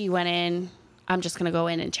 she went in. I'm just going to go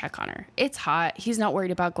in and check on her. It's hot. He's not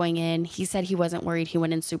worried about going in. He said he wasn't worried. He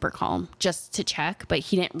went in super calm just to check, but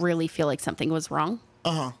he didn't really feel like something was wrong.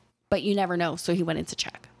 But you never know. So he went in to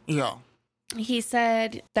check. Yeah. He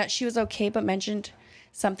said that she was okay, but mentioned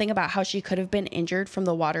something about how she could have been injured from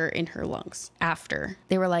the water in her lungs after.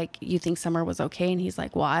 They were like, you think Summer was okay? And he's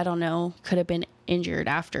like, well, I don't know. Could have been injured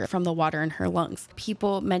after from the water in her lungs.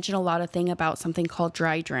 People mention a lot of things about something called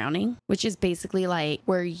dry drowning, which is basically like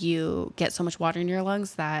where you get so much water in your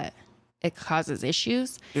lungs that it causes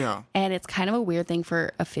issues. Yeah. And it's kind of a weird thing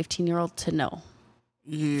for a 15-year-old to know.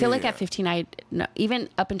 Yeah. I feel like at 15, even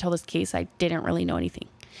up until this case, I didn't really know anything.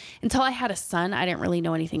 Until I had a son, I didn't really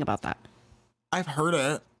know anything about that. I've heard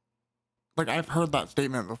it. Like, I've heard that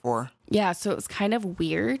statement before. Yeah, so it was kind of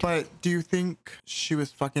weird. But do you think she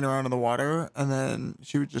was fucking around in the water and then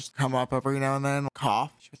she would just come up every now and then,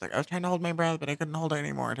 cough? She was like, I was trying to hold my breath, but I couldn't hold it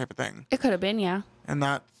anymore, type of thing. It could have been, yeah. And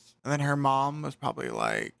then her mom was probably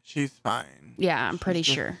like, she's fine. Yeah, I'm pretty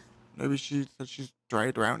sure. Maybe she said she's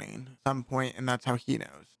dry drowning at some point, and that's how he knows.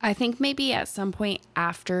 I think maybe at some point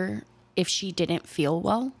after, if she didn't feel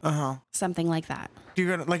well, something like that. Do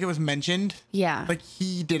you like it was mentioned? Yeah. Like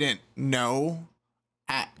he didn't know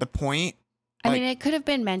at the point. I mean, it could have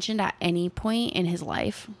been mentioned at any point in his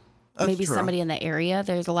life. Maybe true. somebody in the area.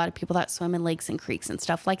 There's a lot of people that swim in lakes and creeks and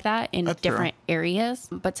stuff like that in different areas.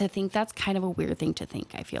 But to think that's kind of a weird thing to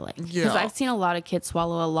think, I feel like. Because Yeah. I've seen a lot of kids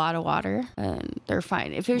swallow a lot of water and they're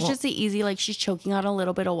fine. If it was just the easy, like she's choking on a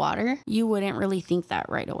little bit of water, you wouldn't really think that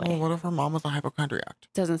right away. Well, what if her mom was a hypochondriac?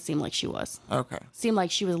 Doesn't seem like she was. Okay. Seemed like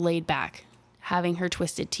she was laid back, having her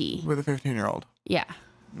twisted tea. With a 15-year-old. Yeah.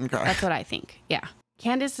 Okay. That's what I think. Yeah.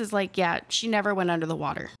 Candace is like, yeah, she never went under the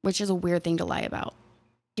water, which is a weird thing to lie about.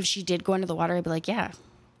 If she did go under the water, I'd be like, yeah,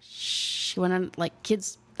 she went on, like,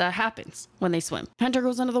 kids, that happens when they swim. Hunter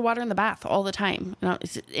goes under the water in the bath all the time and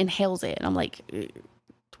inhales it. And I'm like,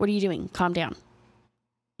 what are you doing? Calm down.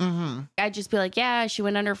 I'd just be like, yeah, she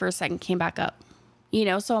went under for a second, came back up. You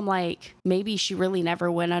know, so I'm like, maybe she really never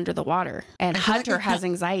went under the water. And Hunter has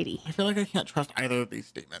anxiety. I feel like I can't trust either of these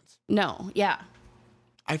statements. No, yeah.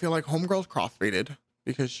 I feel like homegirl's crossfaded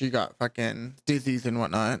because she got fucking dizzies and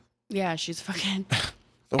whatnot. Yeah, she's fucking...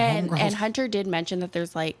 So And homegirl's- Hunter did mention that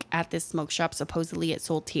there's like at this smoke shop, supposedly it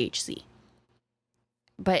sold THC.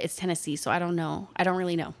 But it's Tennessee, so I don't know. I don't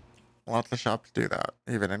really know. Lots of shops do that,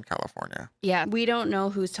 even in California. Yeah, we don't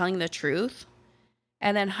know who's telling the truth.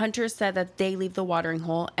 And then Hunter said that they leave the watering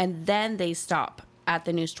hole and then they stop at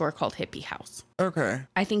the new store called Hippie House. Okay.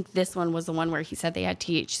 I think this one was the one where he said they had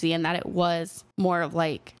THC and that it was more of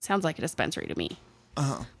like, sounds like a dispensary to me.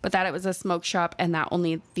 But that it was a smoke shop and that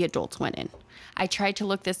only the adults went in. I tried to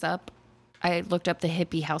look this up. I looked up the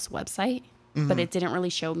Hippie House website, but it didn't really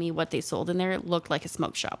show me what they sold in there. It looked like a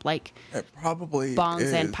smoke shop, like It probably bongs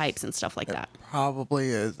is, and pipes and stuff like that. Probably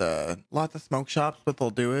is lots of smoke shops. What they'll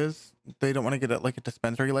do is they don't want to get like a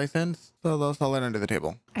dispensary license, so they'll sell it under the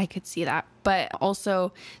table. I could see that. But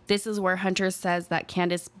also, this is where Hunter says that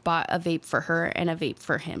Candace bought a vape for her and a vape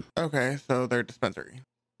for him. Okay, so they're dispensary.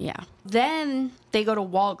 Yeah. Then they go to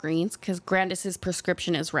Walgreens because Grandis's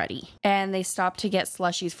prescription is ready. And they stop to get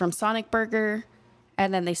slushies from Sonic Burger.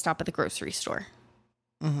 And then they stop at the grocery store.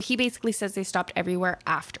 He basically says they stopped everywhere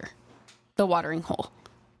after the watering hole.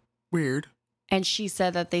 Weird. And she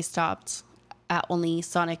said that they stopped at only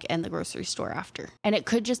Sonic and the grocery store after. And it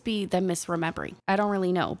could just be them misremembering. I don't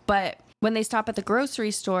really know. But when they stop at the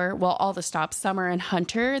grocery store, well, all the stops, Summer and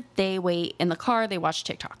Hunter, they wait in the car. They watch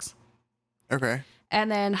TikToks. Okay. And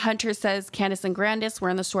then Hunter says Candace and Grandis were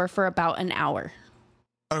in the store for about an hour.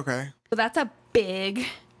 Okay. So that's a big,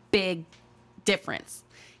 big difference.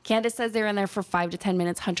 Candace says they were in there for 5 to 10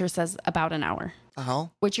 minutes. Hunter says about an hour. The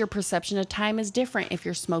hell? Which your perception of time is different if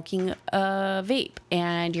you're smoking a vape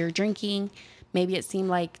and you're drinking. Maybe it seemed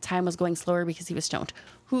like time was going slower because he was stoned.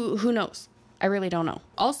 Who knows? I really don't know.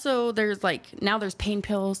 Also, there's now there's pain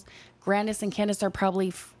pills. Grandis and Candace are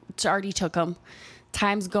probably already took them.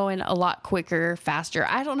 Time's going a lot quicker, faster.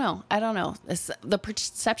 I don't know. The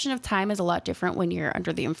perception of time is a lot different when you're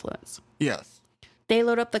under the influence. Yes. They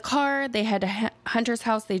load up the car. They head to Hunter's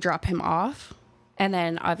house. They drop him off. And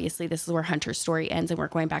then obviously this is where Hunter's story ends and we're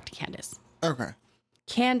going back to Candace. Okay.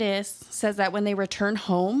 Candace says that when they return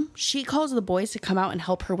home, she calls the boys to come out and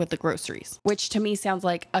help her with the groceries, which to me sounds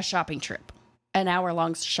like a shopping trip, an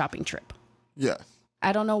hour-long shopping trip. Yes.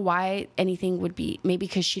 I don't know why anything would be, maybe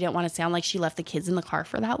because she didn't want to sound like she left the kids in the car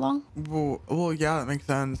for that long. Well, yeah, that makes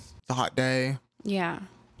sense. It's a hot day. Yeah.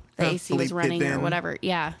 The AC was running or whatever.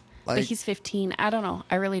 Yeah. But he's 15. I don't know.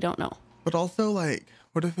 I really don't know. But also,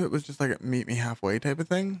 what if it was just like a meet me halfway type of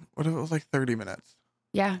thing? What if it was like 30 minutes?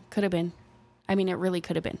 Yeah, could have been. I mean, it really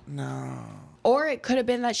could have been. No. Or it could have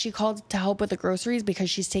been that she called to help with the groceries because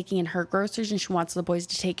she's taking in her groceries and she wants the boys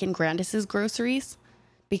to take in Grandis's groceries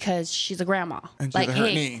because she's a grandma. And she's like, a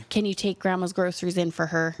hey, knee. Can you take grandma's groceries in for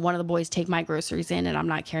her? One of the boys take my groceries in and I'm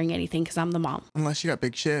not carrying anything because I'm the mom. Unless she got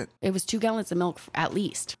big shit. It was 2 gallons of milk at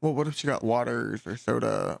least. Well, what if she got waters or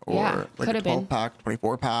soda or like a 12-pack,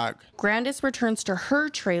 24-pack? Grandis returns to her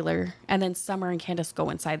trailer and then Summer and Candace go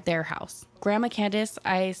inside their house. Grandma Candace,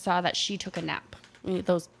 I saw that she took a nap. I mean,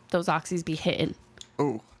 those oxys be hitting.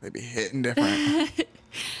 Oh, they be hitting different.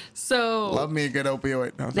 So love me a good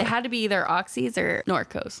opioid. No, they had to be either oxys or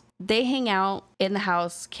Norcos. They hang out in the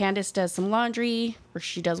house. Candace does some laundry, or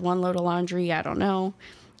she does one load of laundry. I don't know.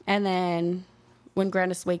 And then when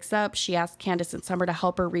Grandis wakes up, she asks Candace and Summer to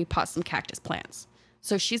help her repot some cactus plants.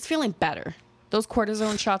 So she's feeling better. Those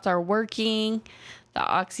cortisone shots are working. The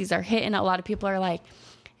oxys are hitting. A lot of people are like,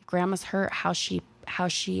 Grandma's hurt. How's she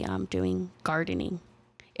doing gardening?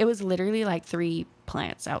 It was literally like 3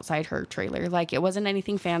 plants outside her trailer. Like, it wasn't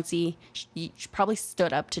anything fancy. She probably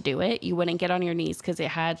stood up to do it. You wouldn't get on your knees because it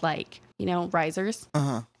had risers.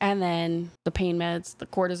 Uh-huh. And then the pain meds, the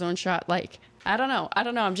cortisone shot. Like, I don't know.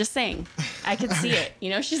 I'm just saying. I could see it.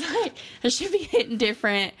 She's like, it should be hitting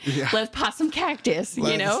different. Yeah. Let's pot some cactus,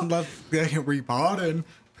 Let's get repotted.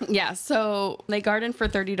 Yeah, so they garden for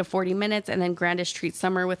 30 to 40 minutes, and then Grandis treats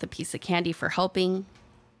Summer with a piece of candy for helping.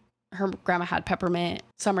 Her grandma had peppermint.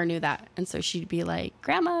 Summer knew that. And so she'd be like,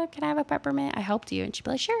 Grandma, can I have a peppermint? I helped you. And she'd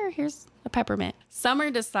be like, sure, here's a peppermint. Summer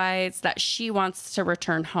decides that she wants to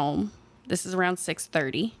return home. This is around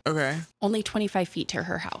 6:30. Okay. Only 25 feet to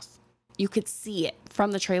her house. You could see it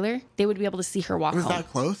from the trailer. They would be able to see her walk home. Was that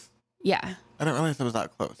close? Yeah. I didn't realize it was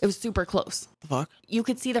that close. It was super close. The fuck? You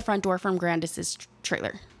could see the front door from Grandis's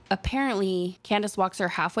trailer. Apparently, Candace walks her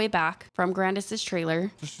halfway back from Grandis's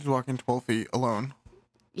trailer. So she's walking 12 feet alone.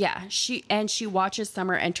 Yeah, she watches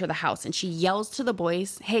Summer enter the house and she yells to the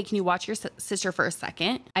boys, hey, can you watch your sister for a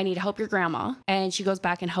second? I need to help your grandma. And she goes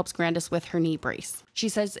back and helps Grandis with her knee brace. She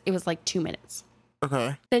says it was like 2 minutes.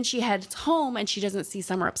 Okay. Then she heads home and she doesn't see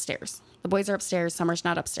Summer upstairs. The boys are upstairs. Summer's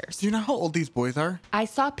not upstairs. Do you know how old these boys are? I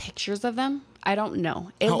saw pictures of them. I don't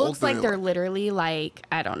know. It looks like they're literally like,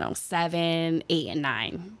 I don't know, 7, 8, and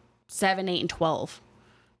 9. 7, 8, and 12.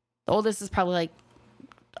 The oldest is probably like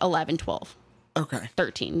 11, 12. Okay.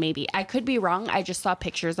 13, maybe. I could be wrong. I just saw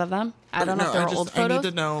pictures of them. I don't know if they're old photos. I need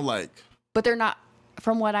to know, But they're not,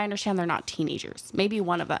 from what I understand, they're not teenagers. Maybe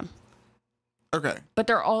one of them. Okay. But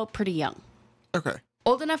they're all pretty young. Okay.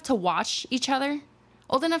 Old enough to watch each other.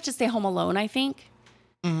 Old enough to stay home alone, I think.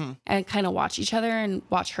 Mm-hmm. And kind of watch each other and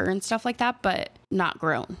watch her and stuff like that, but not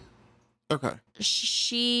grown. Okay.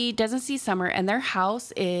 She doesn't see Summer, and their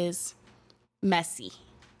house is messy.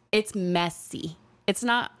 It's messy. It's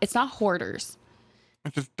not hoarders.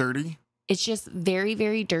 It's just dirty? It's just very,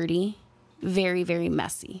 very dirty, very, very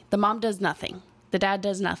messy. The mom does nothing. The dad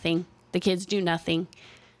does nothing. The kids do nothing.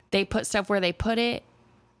 They put stuff where they put it.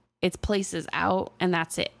 It's places out, and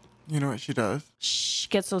that's it. You know what she does? She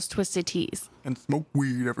gets those twisted teas. And smoke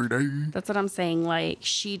weed every day. That's what I'm saying. Like,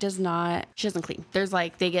 she doesn't clean. There's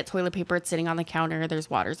they get toilet paper, it's sitting on the counter. There's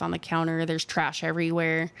waters on the counter. There's trash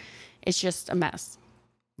everywhere. It's just a mess.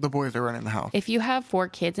 The boys are running the house. If you have 4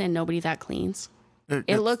 kids and nobody that cleans,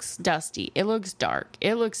 It looks dusty. It looks dark.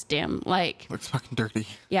 It looks dim. Like, looks fucking dirty.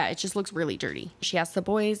 yeah, it just looks really dirty. She asks the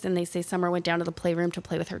boys, and they say Summer went down to the playroom to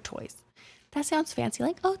play with her toys. That sounds fancy.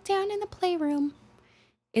 Like, oh, down in the playroom.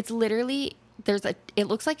 It's literally, it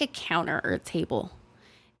looks like a counter or a table.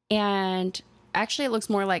 And actually, it looks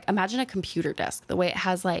more like, imagine a computer desk, the way it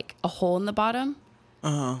has like a hole in the bottom,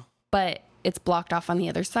 but it's blocked off on the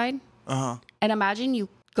other side. And imagine you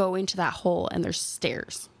go into that hole and there's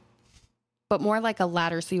stairs, but more like a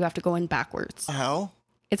ladder, so you have to go in backwards. Hell?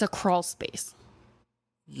 It's a crawl space.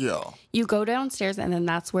 Yeah. You go downstairs, and then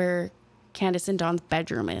that's where Candace and Dawn's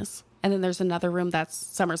bedroom is. And then there's another room that's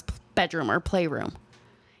Summer's bedroom or playroom.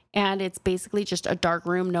 And it's basically just a dark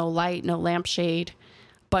room, no light, no lampshade,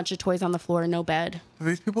 bunch of toys on the floor, no bed. Do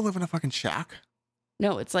these people live in a fucking shack?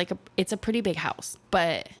 No, it's a pretty big house,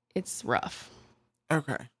 but it's rough.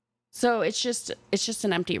 Okay. So it's just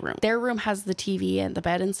an empty room. Their room has the TV and the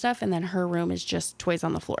bed and stuff, and then her room is just toys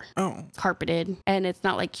on the floor. Oh. Carpeted, and it's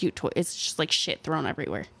not like cute toys. It's just like shit thrown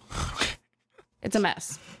everywhere. It's a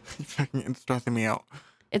mess. It's stressing me out.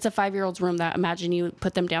 It's a 5-year-old's room that, imagine you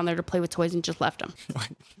put them down there to play with toys and just left them.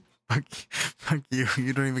 Fuck you.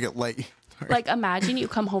 You don't even get light. Sorry. Like, imagine you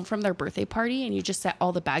come home from their birthday party and you just set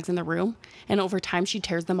all the bags in the room, and over time she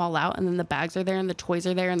tears them all out, and then the bags are there and the toys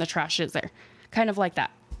are there and the trash is there. Kind of like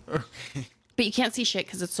that. Okay. But you can't see shit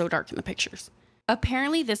because it's so dark in the pictures.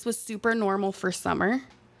 Apparently, this was super normal for Summer.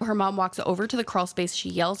 Her mom walks over to the crawl space. She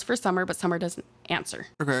yells for Summer, but Summer doesn't answer.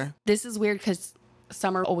 Okay. This is weird because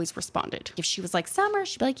Summer always responded. If she was like, Summer,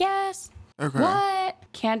 she'd be like, yes. Okay. What?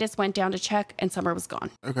 Candace went down to check, and Summer was gone.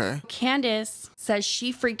 Okay. Candace says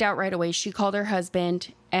she freaked out right away. She called her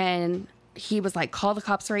husband, and he was like, call the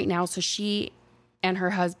cops right now. So she and her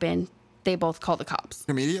husband, they both called the cops.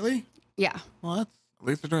 Immediately? Yeah. Well, at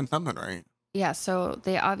least they're doing something right. Yeah, so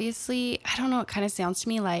they obviously, I don't know, it kind of sounds to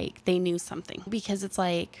me like they knew something, because it's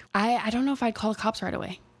like, I don't know if I'd call the cops right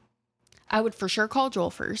away. I would for sure call Joel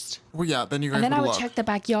first. Well, yeah, then you guys And then I would look. check the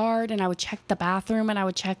backyard, and I would check the bathroom, and I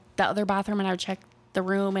would check the other bathroom, and I would check the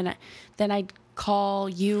room, and then I'd call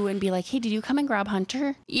you and be like, hey, did you come and grab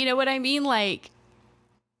Hunter? You know what I mean? Like,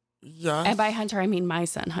 Yes. and by Hunter, I mean my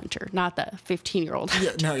son Hunter, not the 15-year-old.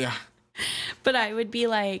 Yeah, no, yeah. But I would be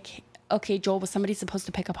like, okay, Joel, was somebody supposed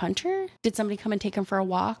to pick up Hunter? Did somebody come and take him for a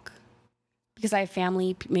walk? Because I have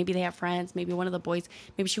family. Maybe they have friends. Maybe one of the boys.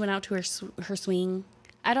 Maybe she went out to her swing.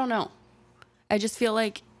 I don't know. I just feel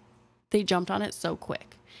like they jumped on it so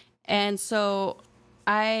quick. And so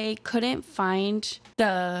I couldn't find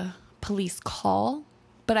the police call,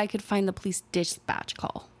 but I could find the police dispatch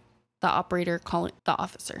call. The operator calling the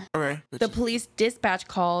officer. Okay. The police dispatch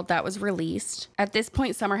call that was released. At this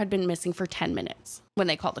point, Summer had been missing for 10 minutes when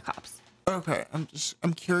they called the cops. Okay.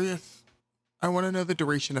 I'm curious. I want to know the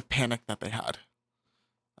duration of panic that they had.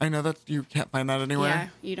 I know that you can't find that anywhere. Yeah,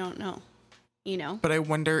 you don't know. You know? But I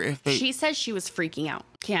wonder if they... She says she was freaking out.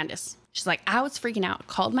 Candace. She's like, I was freaking out.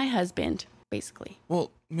 Called my husband, basically.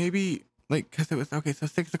 Well, maybe, like, because it was... Okay, so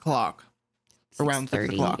 6 o'clock. Around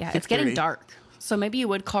 6 o'clock. Yeah, it's getting dark. So maybe you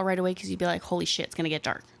would call right away because you'd be like, holy shit, it's going to get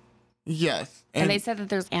dark. Yes. And they said that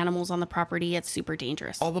there's animals on the property. It's super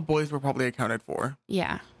dangerous. All the boys were probably accounted for.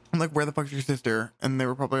 Yeah. I'm like, where the fuck's your sister? And they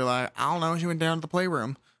were probably like, I don't know. She went down to the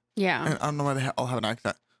playroom. Yeah. And I don't know why they all have an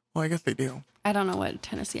accent. Well, I guess they do. I don't know what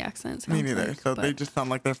Tennessee accent sounds Me neither. like, So they just sound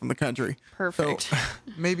like they're from the country. Perfect. So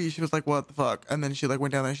maybe she was like, what the fuck? And then she like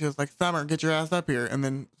went down there. She was like, Summer, get your ass up here. And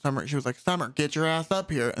then she was like, Summer, get your ass up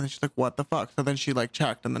here. And then she's like, what the fuck? So then she like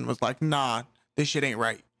checked and then was like, nah, this shit ain't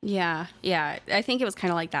right. Yeah. I think it was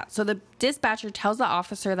kind of like that. So the dispatcher tells the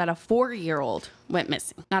officer that a 4-year-old went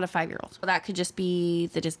missing, not a 5-year-old. So that could just be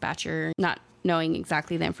the dispatcher not knowing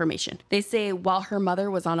exactly the information. They say while her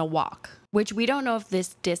mother was on a walk, which we don't know if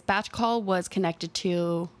this dispatch call was connected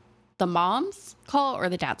to the mom's call or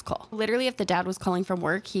the dad's call. Literally, if the dad was calling from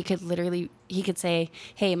work, he could say,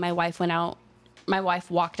 hey, my wife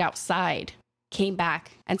walked outside, came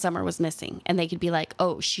back, and Summer was missing. And they could be like,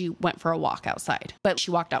 oh, she went for a walk outside, but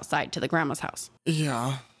she walked outside to the grandma's house.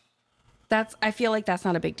 Yeah. I feel like that's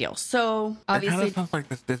not a big deal. So obviously, It kind of sounds like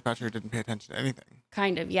this dispatcher didn't pay attention to anything.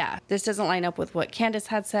 kind of, yeah. This doesn't line up with what Candace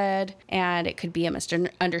had said, and it could be a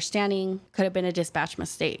misunderstanding. Could have been a dispatch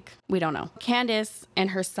mistake. We don't know. Candace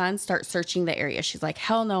and her son start searching the area. She's like,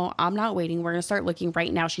 hell no, I'm not waiting. We're going to start looking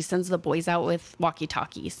right now. She sends the boys out with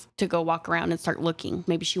walkie-talkies to go walk around and start looking.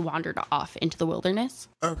 Maybe she wandered off into the wilderness.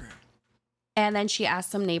 Okay. And then she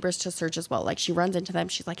asks some neighbors to search as well. Like, she runs into them.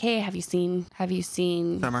 She's like, hey, have you seen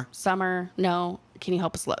Summer? No. Can you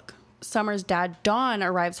help us look? Summer's dad, Don,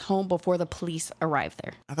 arrives home before the police arrive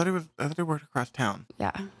there. I thought he worked across town.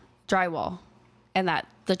 Yeah. Drywall. and that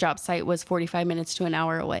the job site was 45 minutes to an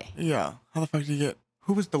hour away. Yeah. How the fuck did you get...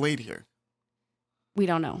 Who was delayed here? We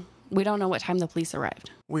don't know. We don't know what time the police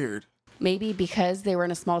arrived. Weird. Maybe because they were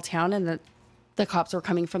in a small town and the cops were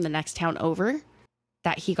coming from the next town over,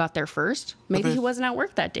 that he got there first. Maybe he wasn't at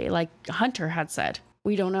work that day, like Hunter had said.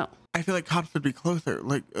 We don't know. I feel like cops would be closer.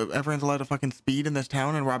 Like, everyone's allowed to fucking speed in this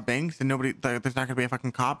town and rob banks, and nobody... There's not going to be a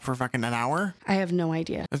fucking cop for fucking an hour? I have no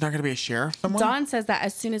idea. There's not going to be a sheriff somewhere? Dawn says that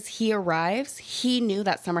as soon as he arrives, he knew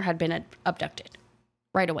that Summer had been abducted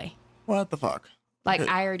right away. What the fuck? Like, Okay.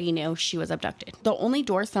 I already knew she was abducted. The only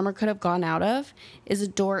door Summer could have gone out of is a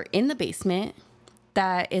door in the basement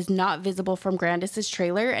that is not visible from Grandis's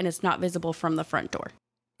trailer, and it's not visible from the front door.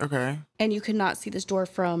 Okay. And you could not see this door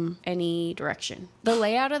from any direction. The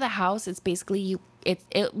layout of the house is basically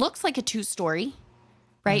it looks like a 2-story,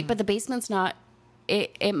 right? Mm-hmm. But the basement's not,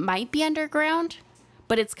 it might be underground,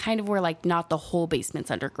 but it's kind of where like not the whole basement's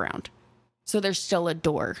underground. So there's still a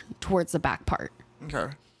door towards the back part.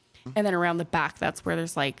 Okay. And then around the back, that's where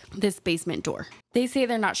there's like this basement door. They say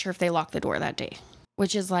they're not sure if they locked the door that day,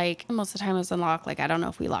 which is like most of the time it was unlocked. Like, I don't know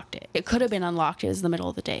if we locked it. It could have been unlocked. It was the middle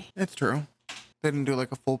of the day. It's true. They didn't do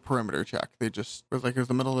like a full perimeter check. They just was like, it was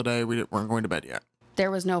the middle of the day. We weren't going to bed yet. There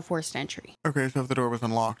was no forced entry. Okay, so if the door was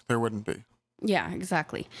unlocked, there wouldn't be. Yeah,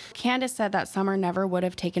 exactly. Candace said that Summer never would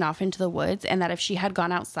have taken off into the woods, and that if she had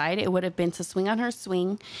gone outside, it would have been to swing on her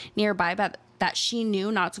swing nearby, but that she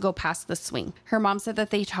knew not to go past the swing. Her mom said that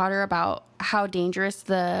they taught her about how dangerous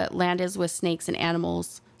the land is with snakes and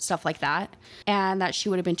animals, stuff like that, and that she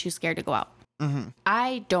would have been too scared to go out. Mm-hmm.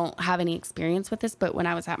 I don't have any experience with this, but when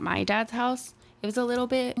I was at my dad's house, it was a little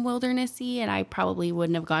bit wildernessy, and I probably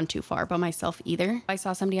wouldn't have gone too far by myself either. I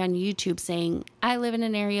saw somebody on YouTube saying, I live in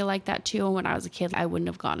an area like that too, and when I was a kid, I wouldn't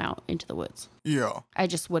have gone out into the woods. Yeah. I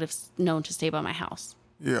just would have known to stay by my house.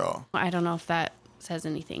 Yeah. I don't know if that says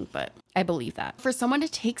anything, but I believe that. For someone to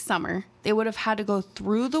take Summer, they would have had to go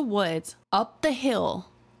through the woods, up the hill,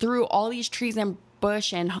 through all these trees and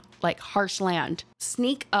bush and like harsh land,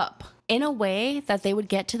 sneak up in a way that they would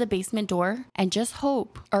get to the basement door and just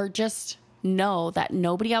hope, or just know that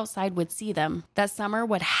nobody outside would see them, that Summer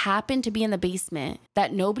would happen to be in the basement,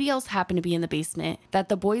 that nobody else happened to be in the basement, that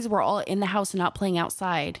the boys were all in the house and not playing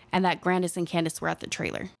outside, and that Grandis and Candace were at the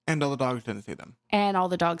trailer. And all the dogs didn't see them. And all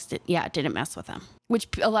the dogs didn't mess with them. Which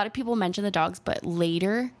a lot of people mention the dogs, but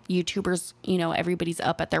later, YouTubers, everybody's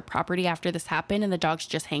up at their property after this happened, and the dogs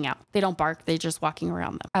just hang out. They don't bark, they're just walking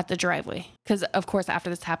around them at the driveway. Because, of course, after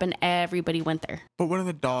this happened, everybody went there. But wouldn't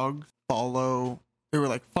the dogs follow... They were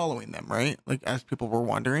like following them, right? Like as people were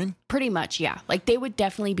wandering? Pretty much, yeah. Like they would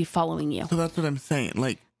definitely be following you. So that's what I'm saying.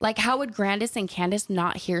 Like how would Grandis and Candace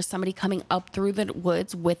not hear somebody coming up through the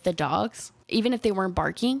woods with the dogs? Even if they weren't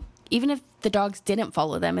barking? Even if the dogs didn't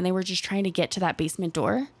follow them and they were just trying to get to that basement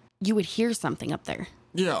door? You would hear something up there.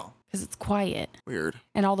 Yeah. Because it's quiet. Weird.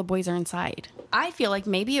 And all the boys are inside. I feel like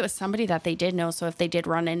maybe it was somebody that they did know. So if they did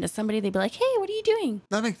run into somebody, they'd be like, hey, what are you doing?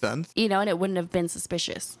 That makes sense. And it wouldn't have been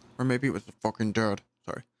suspicious. Or maybe it was the fucking dirt.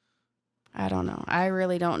 Sorry. I don't know. I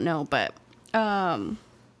really don't know. But, Sorry,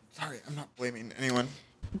 I'm not blaming anyone.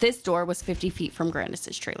 This door was 50 feet from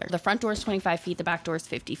Grandis's trailer. The front door is 25 feet. The back door is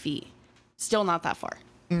 50 feet. Still not that far.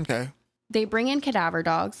 Okay. They bring in cadaver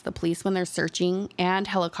dogs, the police when they're searching, and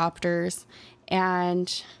helicopters.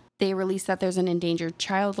 And they release that there's an endangered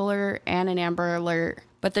child alert and an Amber Alert.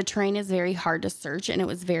 But the terrain is very hard to search, and it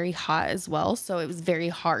was very hot as well, so it was very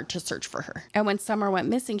hard to search for her. And when Summer went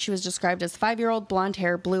missing, she was described as 5-year-old, blonde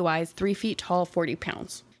hair, blue eyes, 3 feet tall, 40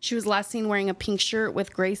 pounds. She was last seen wearing a pink shirt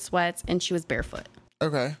with gray sweats, and she was barefoot.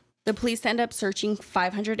 Okay. The police end up searching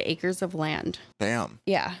 500 acres of land. Damn.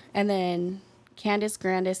 Yeah, and then Candace,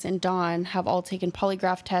 Grandis, and Dawn have all taken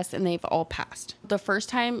polygraph tests, and they've all passed. The first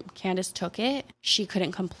time Candace took it, she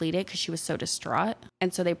couldn't complete it because she was so distraught.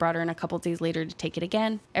 And so they brought her in a couple days later to take it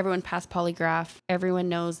again. Everyone passed polygraph. Everyone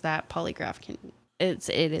knows that polygraph it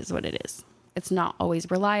is what it is. It's not always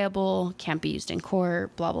reliable, can't be used in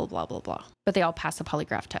court, blah, blah, blah, blah, blah. But they all passed the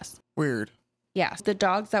polygraph test. Weird. Yeah, the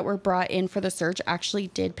dogs that were brought in for the search actually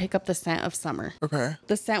did pick up the scent of Summer. Okay.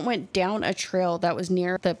 The scent went down a trail that was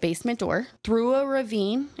near the basement door, through a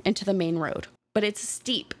ravine, into the main road. But it's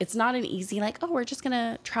steep. It's not an easy, we're just going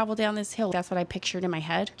to travel down this hill. That's what I pictured in my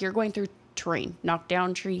head. You're going through terrain, knocked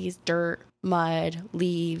down trees, dirt, mud,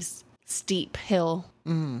 leaves, steep hill,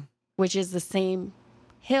 which is the same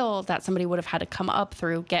hill that somebody would have had to come up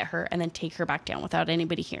through, get her, and then take her back down without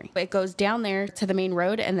anybody hearing. It goes down there to the main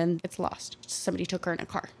road, and then it's lost. Somebody took her in a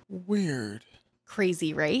car. Weird.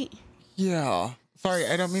 Crazy, right? Yeah. Sorry,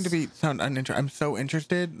 I don't mean to sound uninterested. I'm so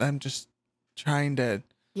interested. I'm just trying to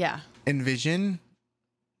Yeah. envision.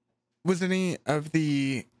 Was any of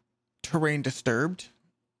the terrain disturbed?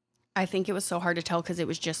 I think it was so hard to tell because it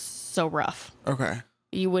was just so rough. Okay.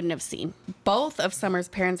 You wouldn't have seen. Both of Summer's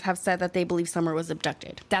parents have said that they believe Summer was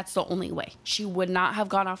abducted. That's the only way. She would not have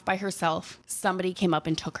gone off by herself. Somebody came up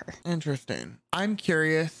and took her. Interesting. I'm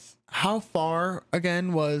curious, how far,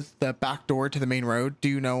 again, was the back door to the main road? Do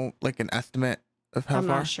you know, like, an estimate of how far?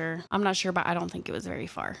 I'm not sure, but I don't think it was very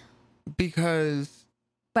far. Because...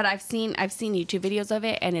 But I've seen YouTube videos of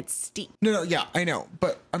it, and it's steep. No, yeah, I know.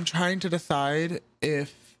 But I'm trying to decide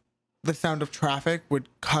if the sound of traffic would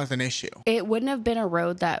cause an issue. It wouldn't have been a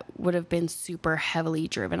road that would have been super heavily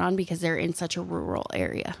driven on because they're in such a rural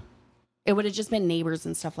area. It would have just been neighbors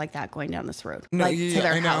and stuff like that going down this road, no, like yeah, to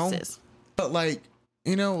their I know. houses. But like,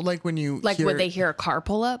 you know, like when you like, would they hear a car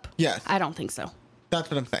pull up? Yes. I don't think so. That's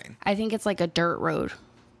what I'm saying. I think it's like a dirt road.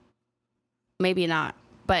 Maybe not,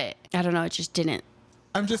 but I don't know. It just didn't.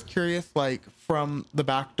 I'm just curious, like from the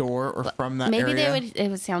back door or from that maybe area. It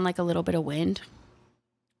would sound like a little bit of wind.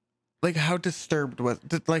 Like how disturbed was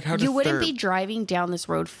like how you disturbed? wouldn't be driving down this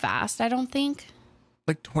road fast, I don't think.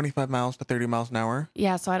 Like 25 miles to 30 miles an hour.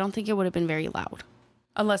 Yeah, so I don't think it would have been very loud.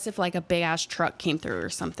 Unless if like a big ass truck came through or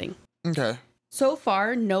something. Okay. So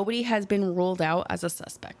far, nobody has been ruled out as a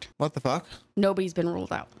suspect. What the fuck? Nobody's been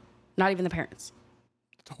ruled out. Not even the parents.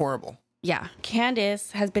 It's horrible. Yeah.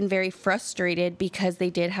 Candace has been very frustrated because they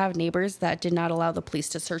did have neighbors that did not allow the police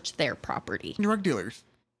to search their property. Drug dealers.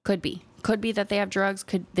 Could be. Could be that they have drugs.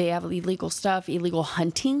 Could they have illegal stuff, illegal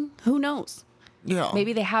hunting? Who knows? Yeah.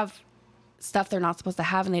 Maybe they have stuff they're not supposed to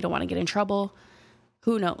have and they don't want to get in trouble.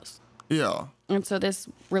 Who knows? Yeah. And so this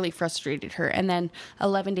really frustrated her. And then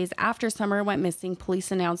 11 days after Summer went missing,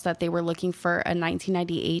 police announced that they were looking for a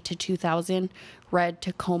 1998 to 2000 red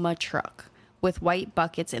Tacoma truck with white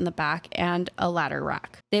buckets in the back and a ladder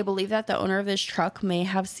rack. They believe that the owner of this truck may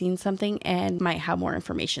have seen something and might have more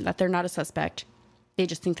information, that they're not a suspect. They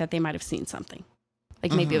just think that they might have seen something.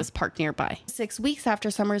 Like maybe it was parked nearby. 6 weeks after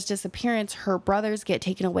Summer's disappearance, her brothers get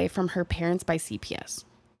taken away from her parents by CPS.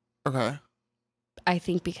 Okay. I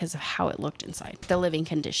think because of how it looked inside, the living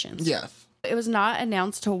conditions. Yes. It was not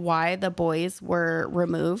announced to why the boys were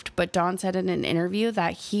removed, but Don said in an interview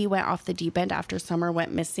that he went off the deep end after Summer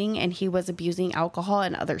went missing and he was abusing alcohol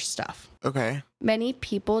and other stuff. Okay. Many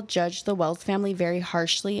people judged the Wells family very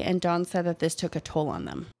harshly, and Don said that this took a toll on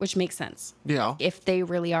them, which makes sense. Yeah. If they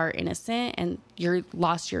really are innocent and you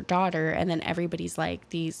lost your daughter and then everybody's like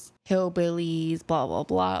these hillbillies, blah, blah,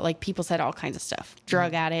 blah. Like people said all kinds of stuff.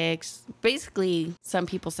 Drug addicts. Basically, some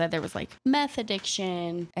people said there was like meth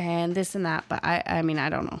addiction and this and that. But I mean, I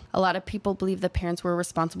don't know. A lot of people believe the parents were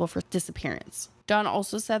responsible for disappearance. Don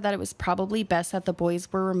also said that it was probably best that the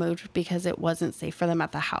boys were removed because it wasn't safe for them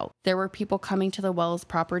at the house. There were people coming to the Wells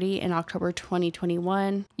property in October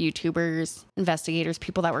 2021, YouTubers, investigators,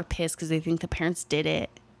 people that were pissed because they think the parents did it.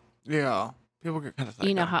 Yeah. People get kind of psycho.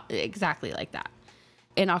 You know how, exactly like that.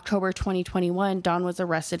 In October 2021, Don was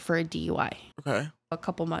arrested for a DUI. Okay. A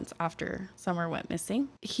couple months after Summer went missing.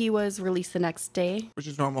 He was released the next day. Which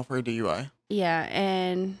is normal for a DUI. Yeah,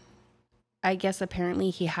 and I guess apparently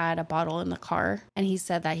he had a bottle in the car and he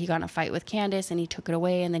said that he got in a fight with Candace and he took it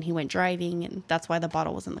away and then he went driving and that's why the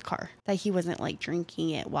bottle was in the car. That he wasn't like drinking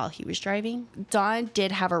it while he was driving. Don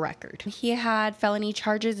did have a record. He had felony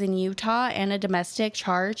charges in Utah and a domestic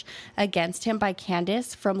charge against him by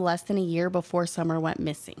Candace from less than a year before Summer went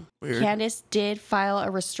missing. Weird. Candace did file a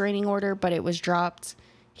restraining order, but it was dropped.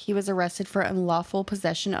 He was arrested for unlawful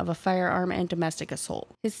possession of a firearm and domestic assault.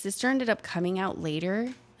 His sister ended up coming out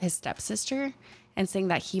later, his stepsister, and saying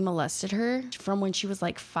that he molested her from when she was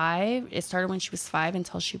like 5. It started when she was 5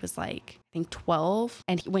 until she was like, I think 12.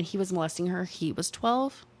 And when he was molesting her, he was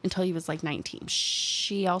 12 until he was like 19.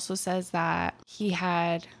 She also says that he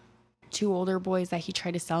had 2 older boys that he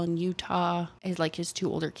tried to sell in Utah, his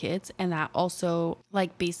 2 older kids. And that also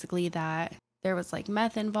like basically that there was like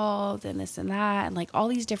meth involved and this and that and like all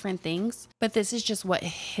these different things. But this is just what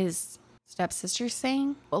his stepsister's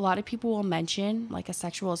saying. A lot of people will mention like a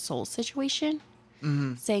sexual assault situation,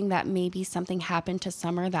 saying that maybe something happened to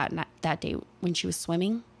Summer that day when she was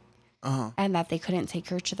swimming, and that they couldn't take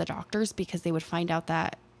her to the doctors because they would find out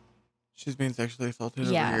that she's being sexually assaulted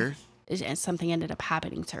over years. And something ended up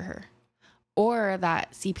happening to her. Or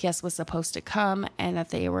that CPS was supposed to come and that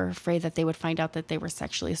they were afraid that they would find out that they were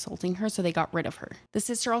sexually assaulting her, so they got rid of her. The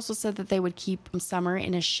sister also said that they would keep Summer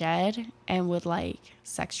in a shed and would like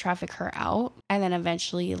sex traffic her out, and then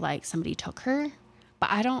eventually like somebody took her. But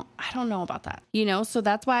I don't know about that. You know, so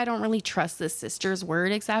that's why I don't really trust this sister's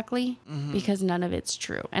word exactly, because none of it's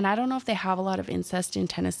true. And I don't know if they have a lot of incest in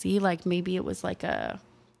Tennessee. Like maybe it was like a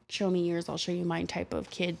show me yours, I'll show you mine type of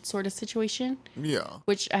kid sort of situation. Yeah.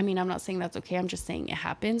 Which, I mean, I'm not saying that's okay. I'm just saying it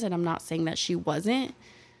happens. And I'm not saying that she wasn't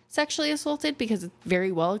sexually assaulted, because it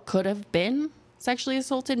very well could have been sexually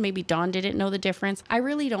assaulted. Maybe Dawn didn't know the difference. I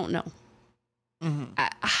really don't know. Mm-hmm.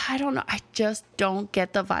 I don't know. I just don't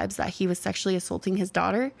get the vibes that he was sexually assaulting his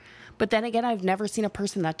daughter. But then again, I've never seen a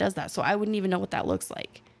person that does that. So I wouldn't even know what that looks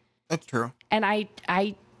like. That's true. And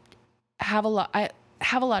I have a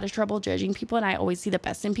lot of trouble judging people, and I always see the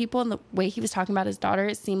best in people. And the way he was talking about his daughter,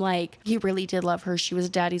 it seemed like he really did love her. She was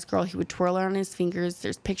daddy's girl. He would twirl her on his fingers.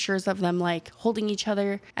 There's pictures of them like holding each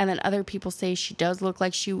other. And then other people say she does look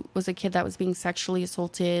like she was a kid that was being sexually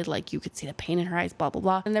assaulted. Like you could see the pain in her eyes, blah, blah,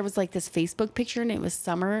 blah. And there was like this Facebook picture, and it was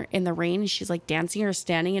summer in the rain, and she's like dancing or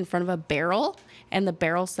standing in front of a barrel, and the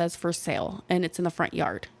barrel says for sale, and it's in the front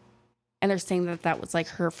yard. And they're saying that that was like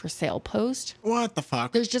her for sale post. What the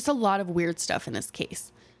fuck? There's just a lot of weird stuff in this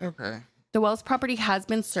case. Okay. The Wells property has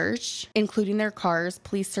been searched, including their cars.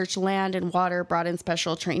 Police searched land and water, brought in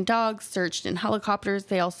special trained dogs, searched in helicopters.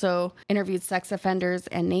 They also interviewed sex offenders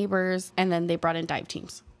and neighbors, and then they brought in dive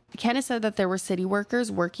teams. Candace said that there were city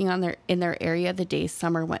workers working in their area the day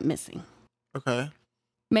Summer went missing. Okay.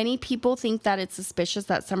 Many people think that it's suspicious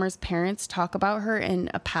that Summer's parents talk about her in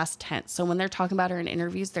a past tense. So when they're talking about her in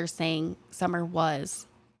interviews, they're saying Summer was,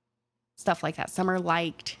 stuff like that. Summer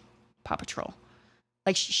liked Paw Patrol.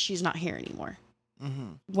 Like she's not here anymore.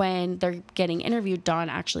 Mm-hmm. When they're getting interviewed, Dawn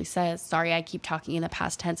actually says, sorry, I keep talking in the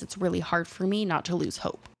past tense. It's really hard for me not to lose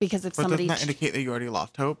hope. Because if somebody... doesn't that indicate that you already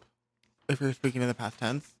lost hope? If you're speaking in the past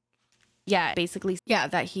tense? Yeah, basically, yeah,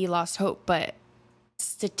 that he lost hope. But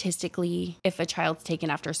statistically, if a child's taken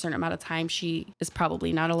after a certain amount of time, she is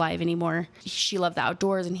probably not alive anymore. She loved the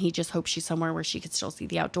outdoors, and he just hopes she's somewhere where she could still see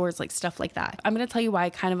the outdoors, like stuff like that. I'm going to tell you why I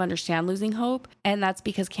kind of understand losing hope. And that's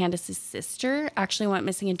because Candace's sister actually went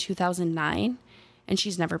missing in 2009, and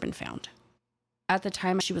she's never been found. At the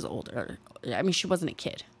time, she was older. I mean, she wasn't a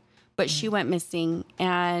kid, but she went missing.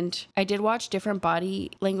 And I did watch different body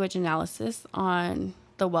language analysis on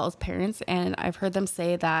the Wells parents, and I've heard them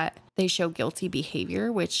say that they show guilty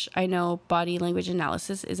behavior, which I know body language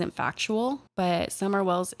analysis isn't factual, but Summer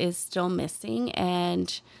Wells is still missing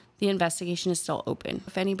and the investigation is still open.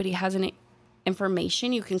 If anybody has any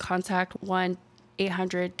information, you can contact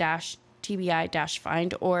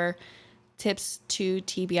 1-800-TBI-FIND or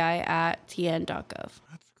tips2TBI@tn.gov.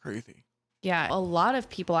 That's crazy. Yeah, a lot of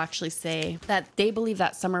people actually say that they believe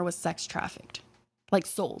that Summer was sex trafficked, like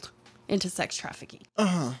sold into sex trafficking.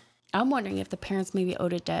 Uh-huh. I'm wondering if the parents maybe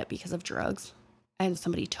owed a debt because of drugs and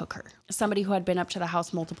somebody took her. Somebody who had been up to the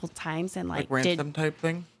house multiple times and like ransom type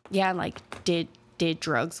thing? Yeah, and like did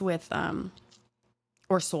drugs with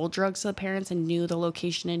or sold drugs to the parents and knew the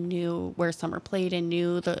location and knew where Summer played and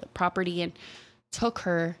knew the property and took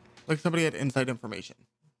her. Like somebody had inside information.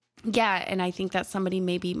 Yeah, and I think that somebody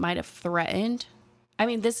maybe might have threatened. I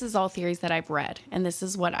mean, this is all theories that I've read, and this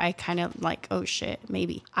is what I kind of like, oh shit,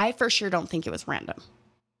 maybe. I for sure don't think it was random.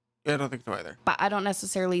 Yeah, I don't think so either. But I don't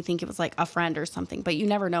necessarily think it was like a friend or something. But you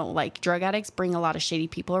never know. Like drug addicts bring a lot of shady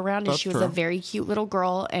people around, and she was a very cute little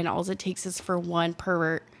girl, and all it takes is for one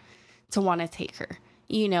pervert to want to take her,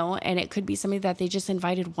 you know? And it could be somebody that they just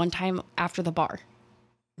invited one time after the bar.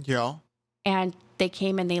 Yeah. And they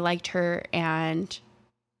came and they liked her, and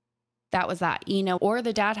that was that, you know? Or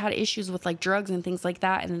the dad had issues with like drugs and things like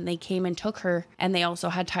that, and then they came and took her, and they also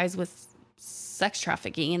had ties with sex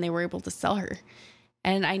trafficking, and they were able to sell her.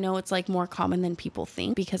 And I know it's like more common than people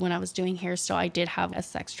think, because when I was doing hairstyle, I did have a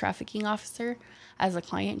sex trafficking officer as a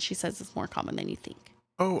client. And she says it's more common than you think.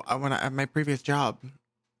 Oh, when at my previous job.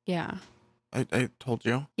 Yeah. I told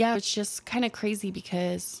you. Yeah, it's just kind of crazy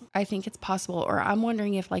because I think it's possible. Or I'm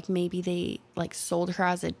wondering if like maybe they like sold her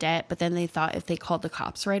as a debt, but then they thought if they called the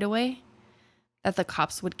cops right away, that the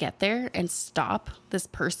cops would get there and stop this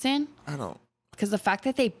person. I don't. Because the fact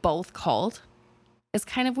that they both called is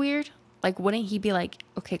kind of weird. Like, wouldn't he be like,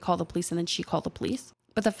 okay, call the police, and then she called the police?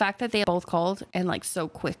 But the fact that they both called and like so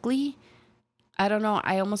quickly, I don't know.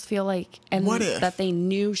 I almost feel like, and what if, that they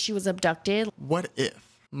knew she was abducted. What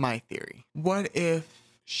if, my theory, what if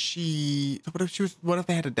they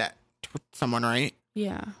had a debt with someone, right?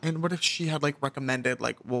 Yeah. And what if she had like recommended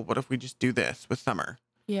like, well, what if we just do this with Summer?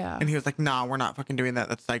 Yeah. And he was like, nah, we're not fucking doing that.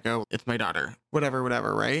 That's psycho. It's my daughter. Whatever,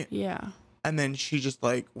 right? Yeah. And then she just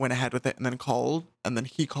like went ahead with it and then called. And then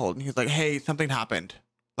he called and he was like, hey, something happened.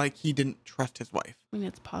 Like he didn't trust his wife. I mean,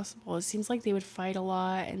 it's possible. It seems like they would fight a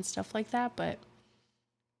lot and stuff like that. But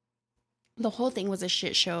the whole thing was a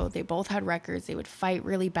shit show. They both had records. They would fight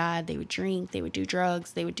really bad. They would drink. They would do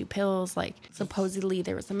drugs. They would do pills. Like supposedly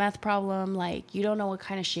there was a meth problem. Like you don't know what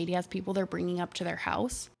kind of shady ass people they're bringing up to their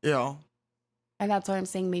house. Yeah. And that's why I'm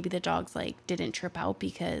saying maybe the dogs like didn't trip out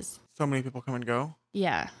because So many people come and go.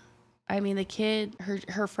 yeah. I mean, the kid,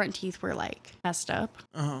 her front teeth were like messed up.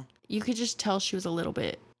 Uh-huh. You could just tell she was a little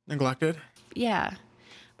bit, Neglected? yeah.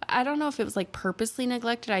 But I don't know if it was like purposely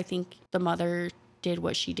neglected. I think the mother did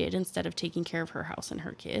what she did instead of taking care of her house and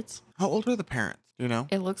her kids. How old are the parents? Do you know?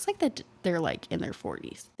 It looks like that they're like in their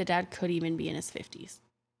 40s. The dad could even be in his 50s.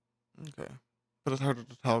 Okay. But it's harder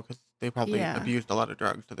to tell because they probably Yeah. abused a lot of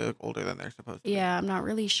drugs, so they look older than they're supposed to be. Yeah, I'm not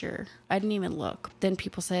really sure. I didn't even look. Then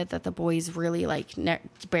people said that the boys really like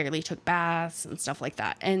barely took baths and stuff like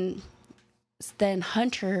that. And then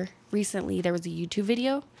Hunter, recently there was a YouTube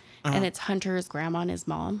video and it's Hunter's grandma and his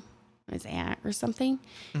mom, his aunt or something.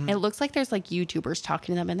 And it looks like there's like YouTubers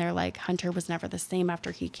talking to them and they're like, Hunter was never the same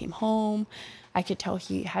after he came home. I could tell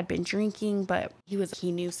he had been drinking, but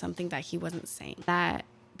he knew something that he wasn't saying. That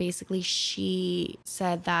basically she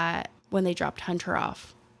said that when they dropped Hunter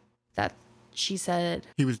off, that she said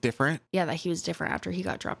He was different? yeah, that he was different after he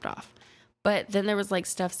got dropped off. But then there was like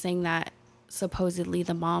stuff saying that supposedly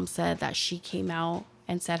the mom said that she came out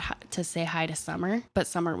and said to say hi to Summer, but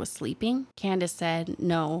Summer was sleeping. Candace said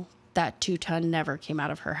no, that 2-ton never came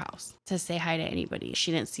out of her house to say hi to anybody.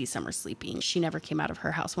 She didn't see Summer sleeping. She never came out of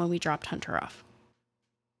her house when we dropped Hunter off.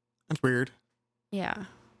 That's weird. Yeah.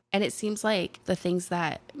 And it seems like the things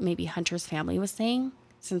that maybe Hunter's family was saying,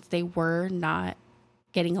 since they were not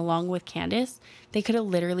getting along with Candace, they could have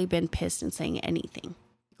literally been pissed and saying anything.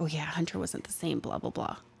 Oh yeah, Hunter wasn't the same, blah, blah,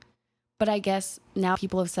 blah. But I guess now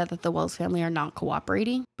people have said that the Wells family are not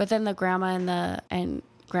cooperating. But then the grandma and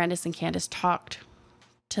Grandis and Candace talked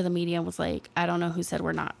to the media and was like, I don't know who said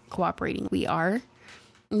we're not cooperating. We are.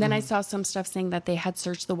 And then I saw some stuff saying that they had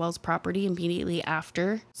searched the Wells property immediately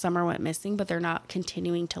after Summer went missing, but they're not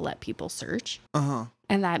continuing to let people search.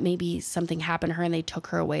 And that maybe something happened to her and they took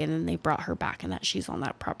her away and then they brought her back and that she's on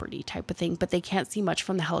that property type of thing. But they can't see much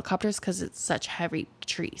from the helicopters because it's such heavy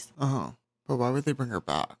trees. But why would they bring her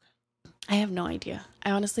back? I have no idea.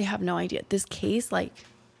 I honestly have no idea. This case But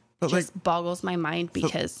just boggles my mind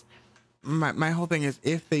because my whole thing is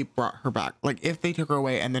if they brought her back, like if they took her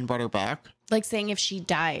away and then brought her back. like saying if she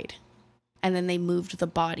died and then they moved the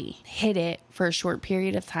body, hid it for a short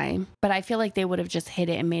period of time. But I feel like they would have just hid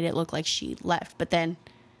it and made it look like she left. But then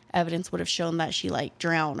evidence would have shown that she like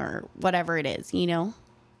drowned or whatever it is, you know?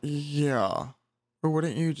 Yeah. Or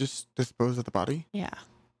wouldn't you just dispose of the body? Yeah.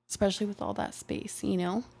 Especially with all that space, you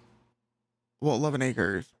know? Well, 11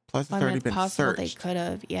 acres. Plus it's I mean, already it's been possible searched. they could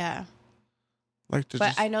have, yeah. Like to But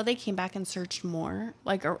just... I know they came back and searched more,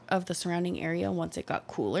 like of the surrounding area once it got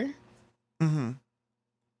cooler.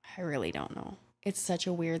 I really don't know. It's such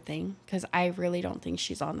a weird thing because I really don't think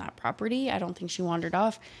she's on that property. I don't think she wandered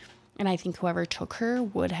off. And I think whoever took her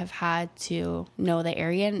would have had to know the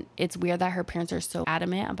area. And it's weird that her parents are so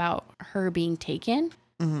adamant about her being taken.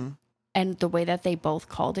 And the way that they both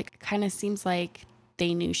called it kind of seems like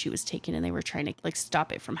they knew she was taken and they were trying to like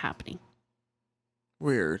stop it from happening.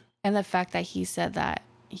 Weird. And the fact that he said that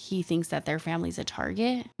he thinks that their family's a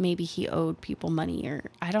target, maybe he owed people money or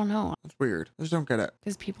I don't know. That's weird. I just don't get it.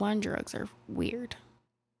 Because people on drugs are weird.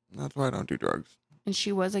 That's why I don't do drugs. And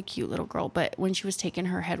she was a cute little girl, but when she was taken,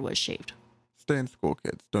 her head was shaved. Stay in school,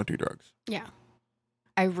 kids. Don't do drugs. Yeah.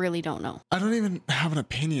 I really don't know. I don't even have an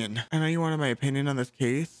opinion. I know you wanted my opinion on this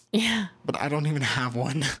case. Yeah. But I don't even have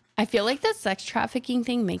one. I feel like the sex trafficking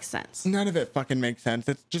thing makes sense. None of it fucking makes sense.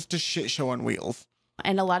 It's just a shit show on wheels.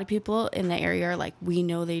 And a lot of people in the area are like, we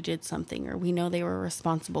know they did something or we know they were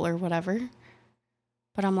responsible or whatever.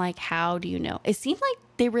 But I'm like, how do you know? It seemed like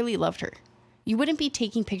they really loved her. You wouldn't be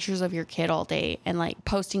taking pictures of your kid all day and like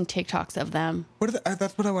posting TikToks of them.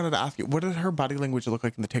 That's what I wanted to ask you. What did her body language look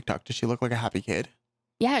like in the TikTok? Does she look like a happy kid?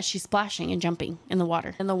 Yeah, she's splashing and jumping in the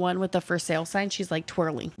water. And the one with the for sale sign, she's like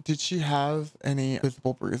twirling. Did she have any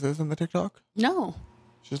visible bruises in the TikTok? No.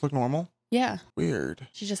 She just looked normal? Yeah. Weird.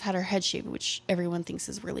 She just had her head shaved, which everyone thinks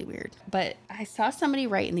is really weird. But I saw somebody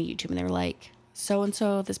write in the YouTube and they were like,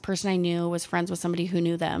 so-and-so, this person I knew was friends with somebody who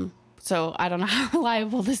knew them. So I don't know how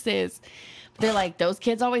reliable this is. But they're like, those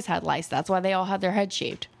kids always had lice. That's why they all had their head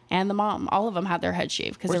shaved. And the mom, all of them had their head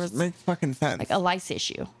shaved. Because there was makes fucking sense. like a lice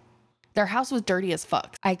issue. Their house was dirty as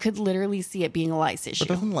fuck. I could literally see it being a lice issue.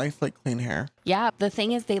 But doesn't lice like clean hair? Yeah. The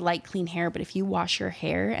thing is they like clean hair, but if you wash your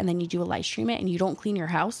hair and then you do a lice treatment and you don't clean your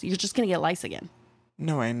house, you're just going to get lice again.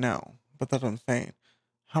 No, I know. But that's what I'm saying.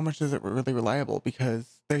 How much is it really reliable?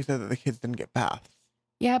 Because they said that the kids didn't get baths.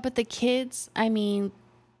 Yeah, but the kids, I mean,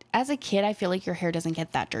 as a kid, I feel like your hair doesn't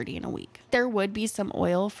get that dirty in a week. There would be some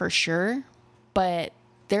oil for sure, but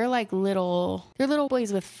they're like little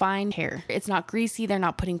boys with fine hair. It's not greasy. They're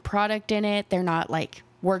not putting product in it. They're not like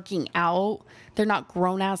working out. They're not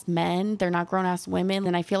grown-ass men. They're not grown-ass women.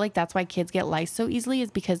 And I feel like that's why kids get lice so easily,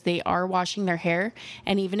 is because they are washing their hair.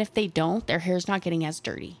 And even if they don't, their hair's not getting as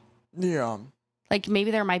dirty. Yeah. Like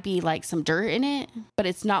maybe there might be like some dirt in it, but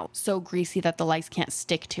it's not so greasy that the lice can't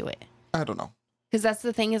stick to it. I don't know. Because that's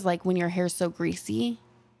the thing, is like when your hair's so greasy,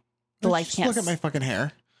 the lice can't. Look at my fucking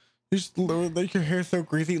hair. You just like your hair's so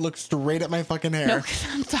greasy. Look straight at my fucking hair. No, because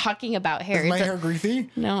I'm talking about hair. Is my hair greasy?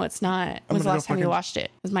 No, it's not. When was the last time you washed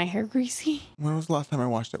it? Was my hair greasy? When was the last time I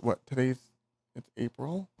washed it? What, it's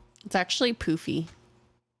April? It's actually poofy.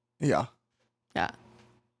 Yeah. Yeah.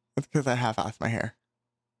 That's because I half-assed my hair.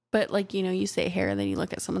 But like, you know, you say hair and then you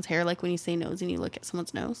look at someone's hair, like when you say nose and you look at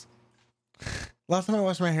someone's nose. Last time I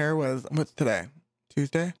washed my hair was, what's today?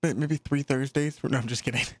 Tuesday? Maybe 3 Thursdays? No, I'm just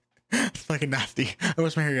kidding. It's fucking nasty. I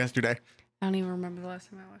washed my hair yesterday. I don't even remember the last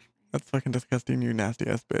time I washed my hair. That's fucking disgusting, you nasty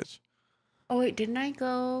ass bitch. Oh wait, didn't I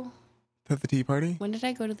go To the tea party? When did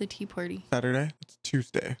I go to the tea party? Saturday? It's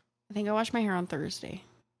Tuesday. I think I washed my hair on Thursday.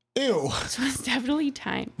 Ew. So it's definitely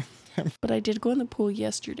time. But I did go in the pool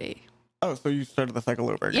yesterday. Oh, so you started the cycle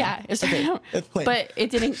over again? Yeah, it's clean. But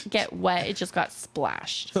it didn't get wet. It just got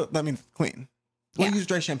splashed. So that means it's clean. We'll use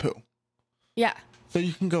dry shampoo. Yeah. So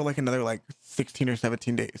you can go like another 16 or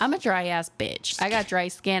 17 days. I'm a dry ass bitch. I got dry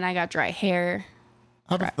skin. I got dry hair.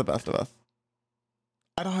 Hubba's the best of us.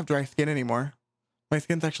 I don't have dry skin anymore. My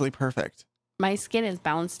skin's actually perfect. My skin is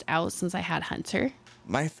balanced out since I had Hunter.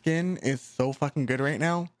 My skin is so fucking good right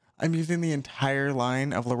now. I'm using the entire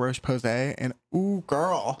line of La Roche-Posay, and ooh,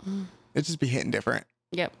 girl, it just be hitting different.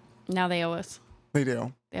 Yep. Now they owe us. They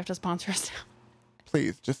do. They have to sponsor us now.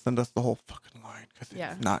 Please just send us the whole fucking line because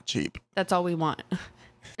it's not cheap. That's all we want.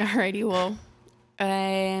 Alrighty, well,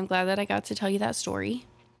 I'm glad that I got to tell you that story.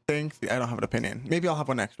 Thanks. I don't have an opinion. Maybe I'll have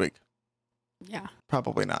one next week. Yeah.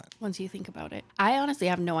 Probably not. Once you think about it. I honestly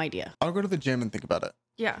have no idea. I'll go to the gym and think about it.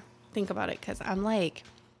 Yeah. Think about it, because I'm like,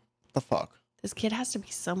 The fuck? this kid has to be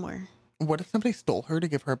somewhere. What if somebody stole her to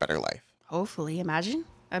give her a better life? Hopefully. Imagine.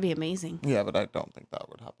 That'd be amazing. Yeah, but I don't think that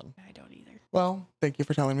would happen. I don't either. Well, thank you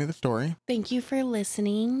for telling me the story. Thank you for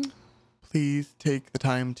listening. Please take the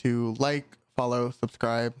time to like, follow,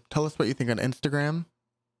 subscribe. Tell us what you think on Instagram.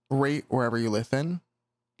 Rate wherever you listen.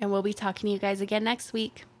 And we'll be talking to you guys again next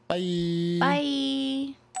week. Bye.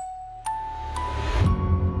 Bye.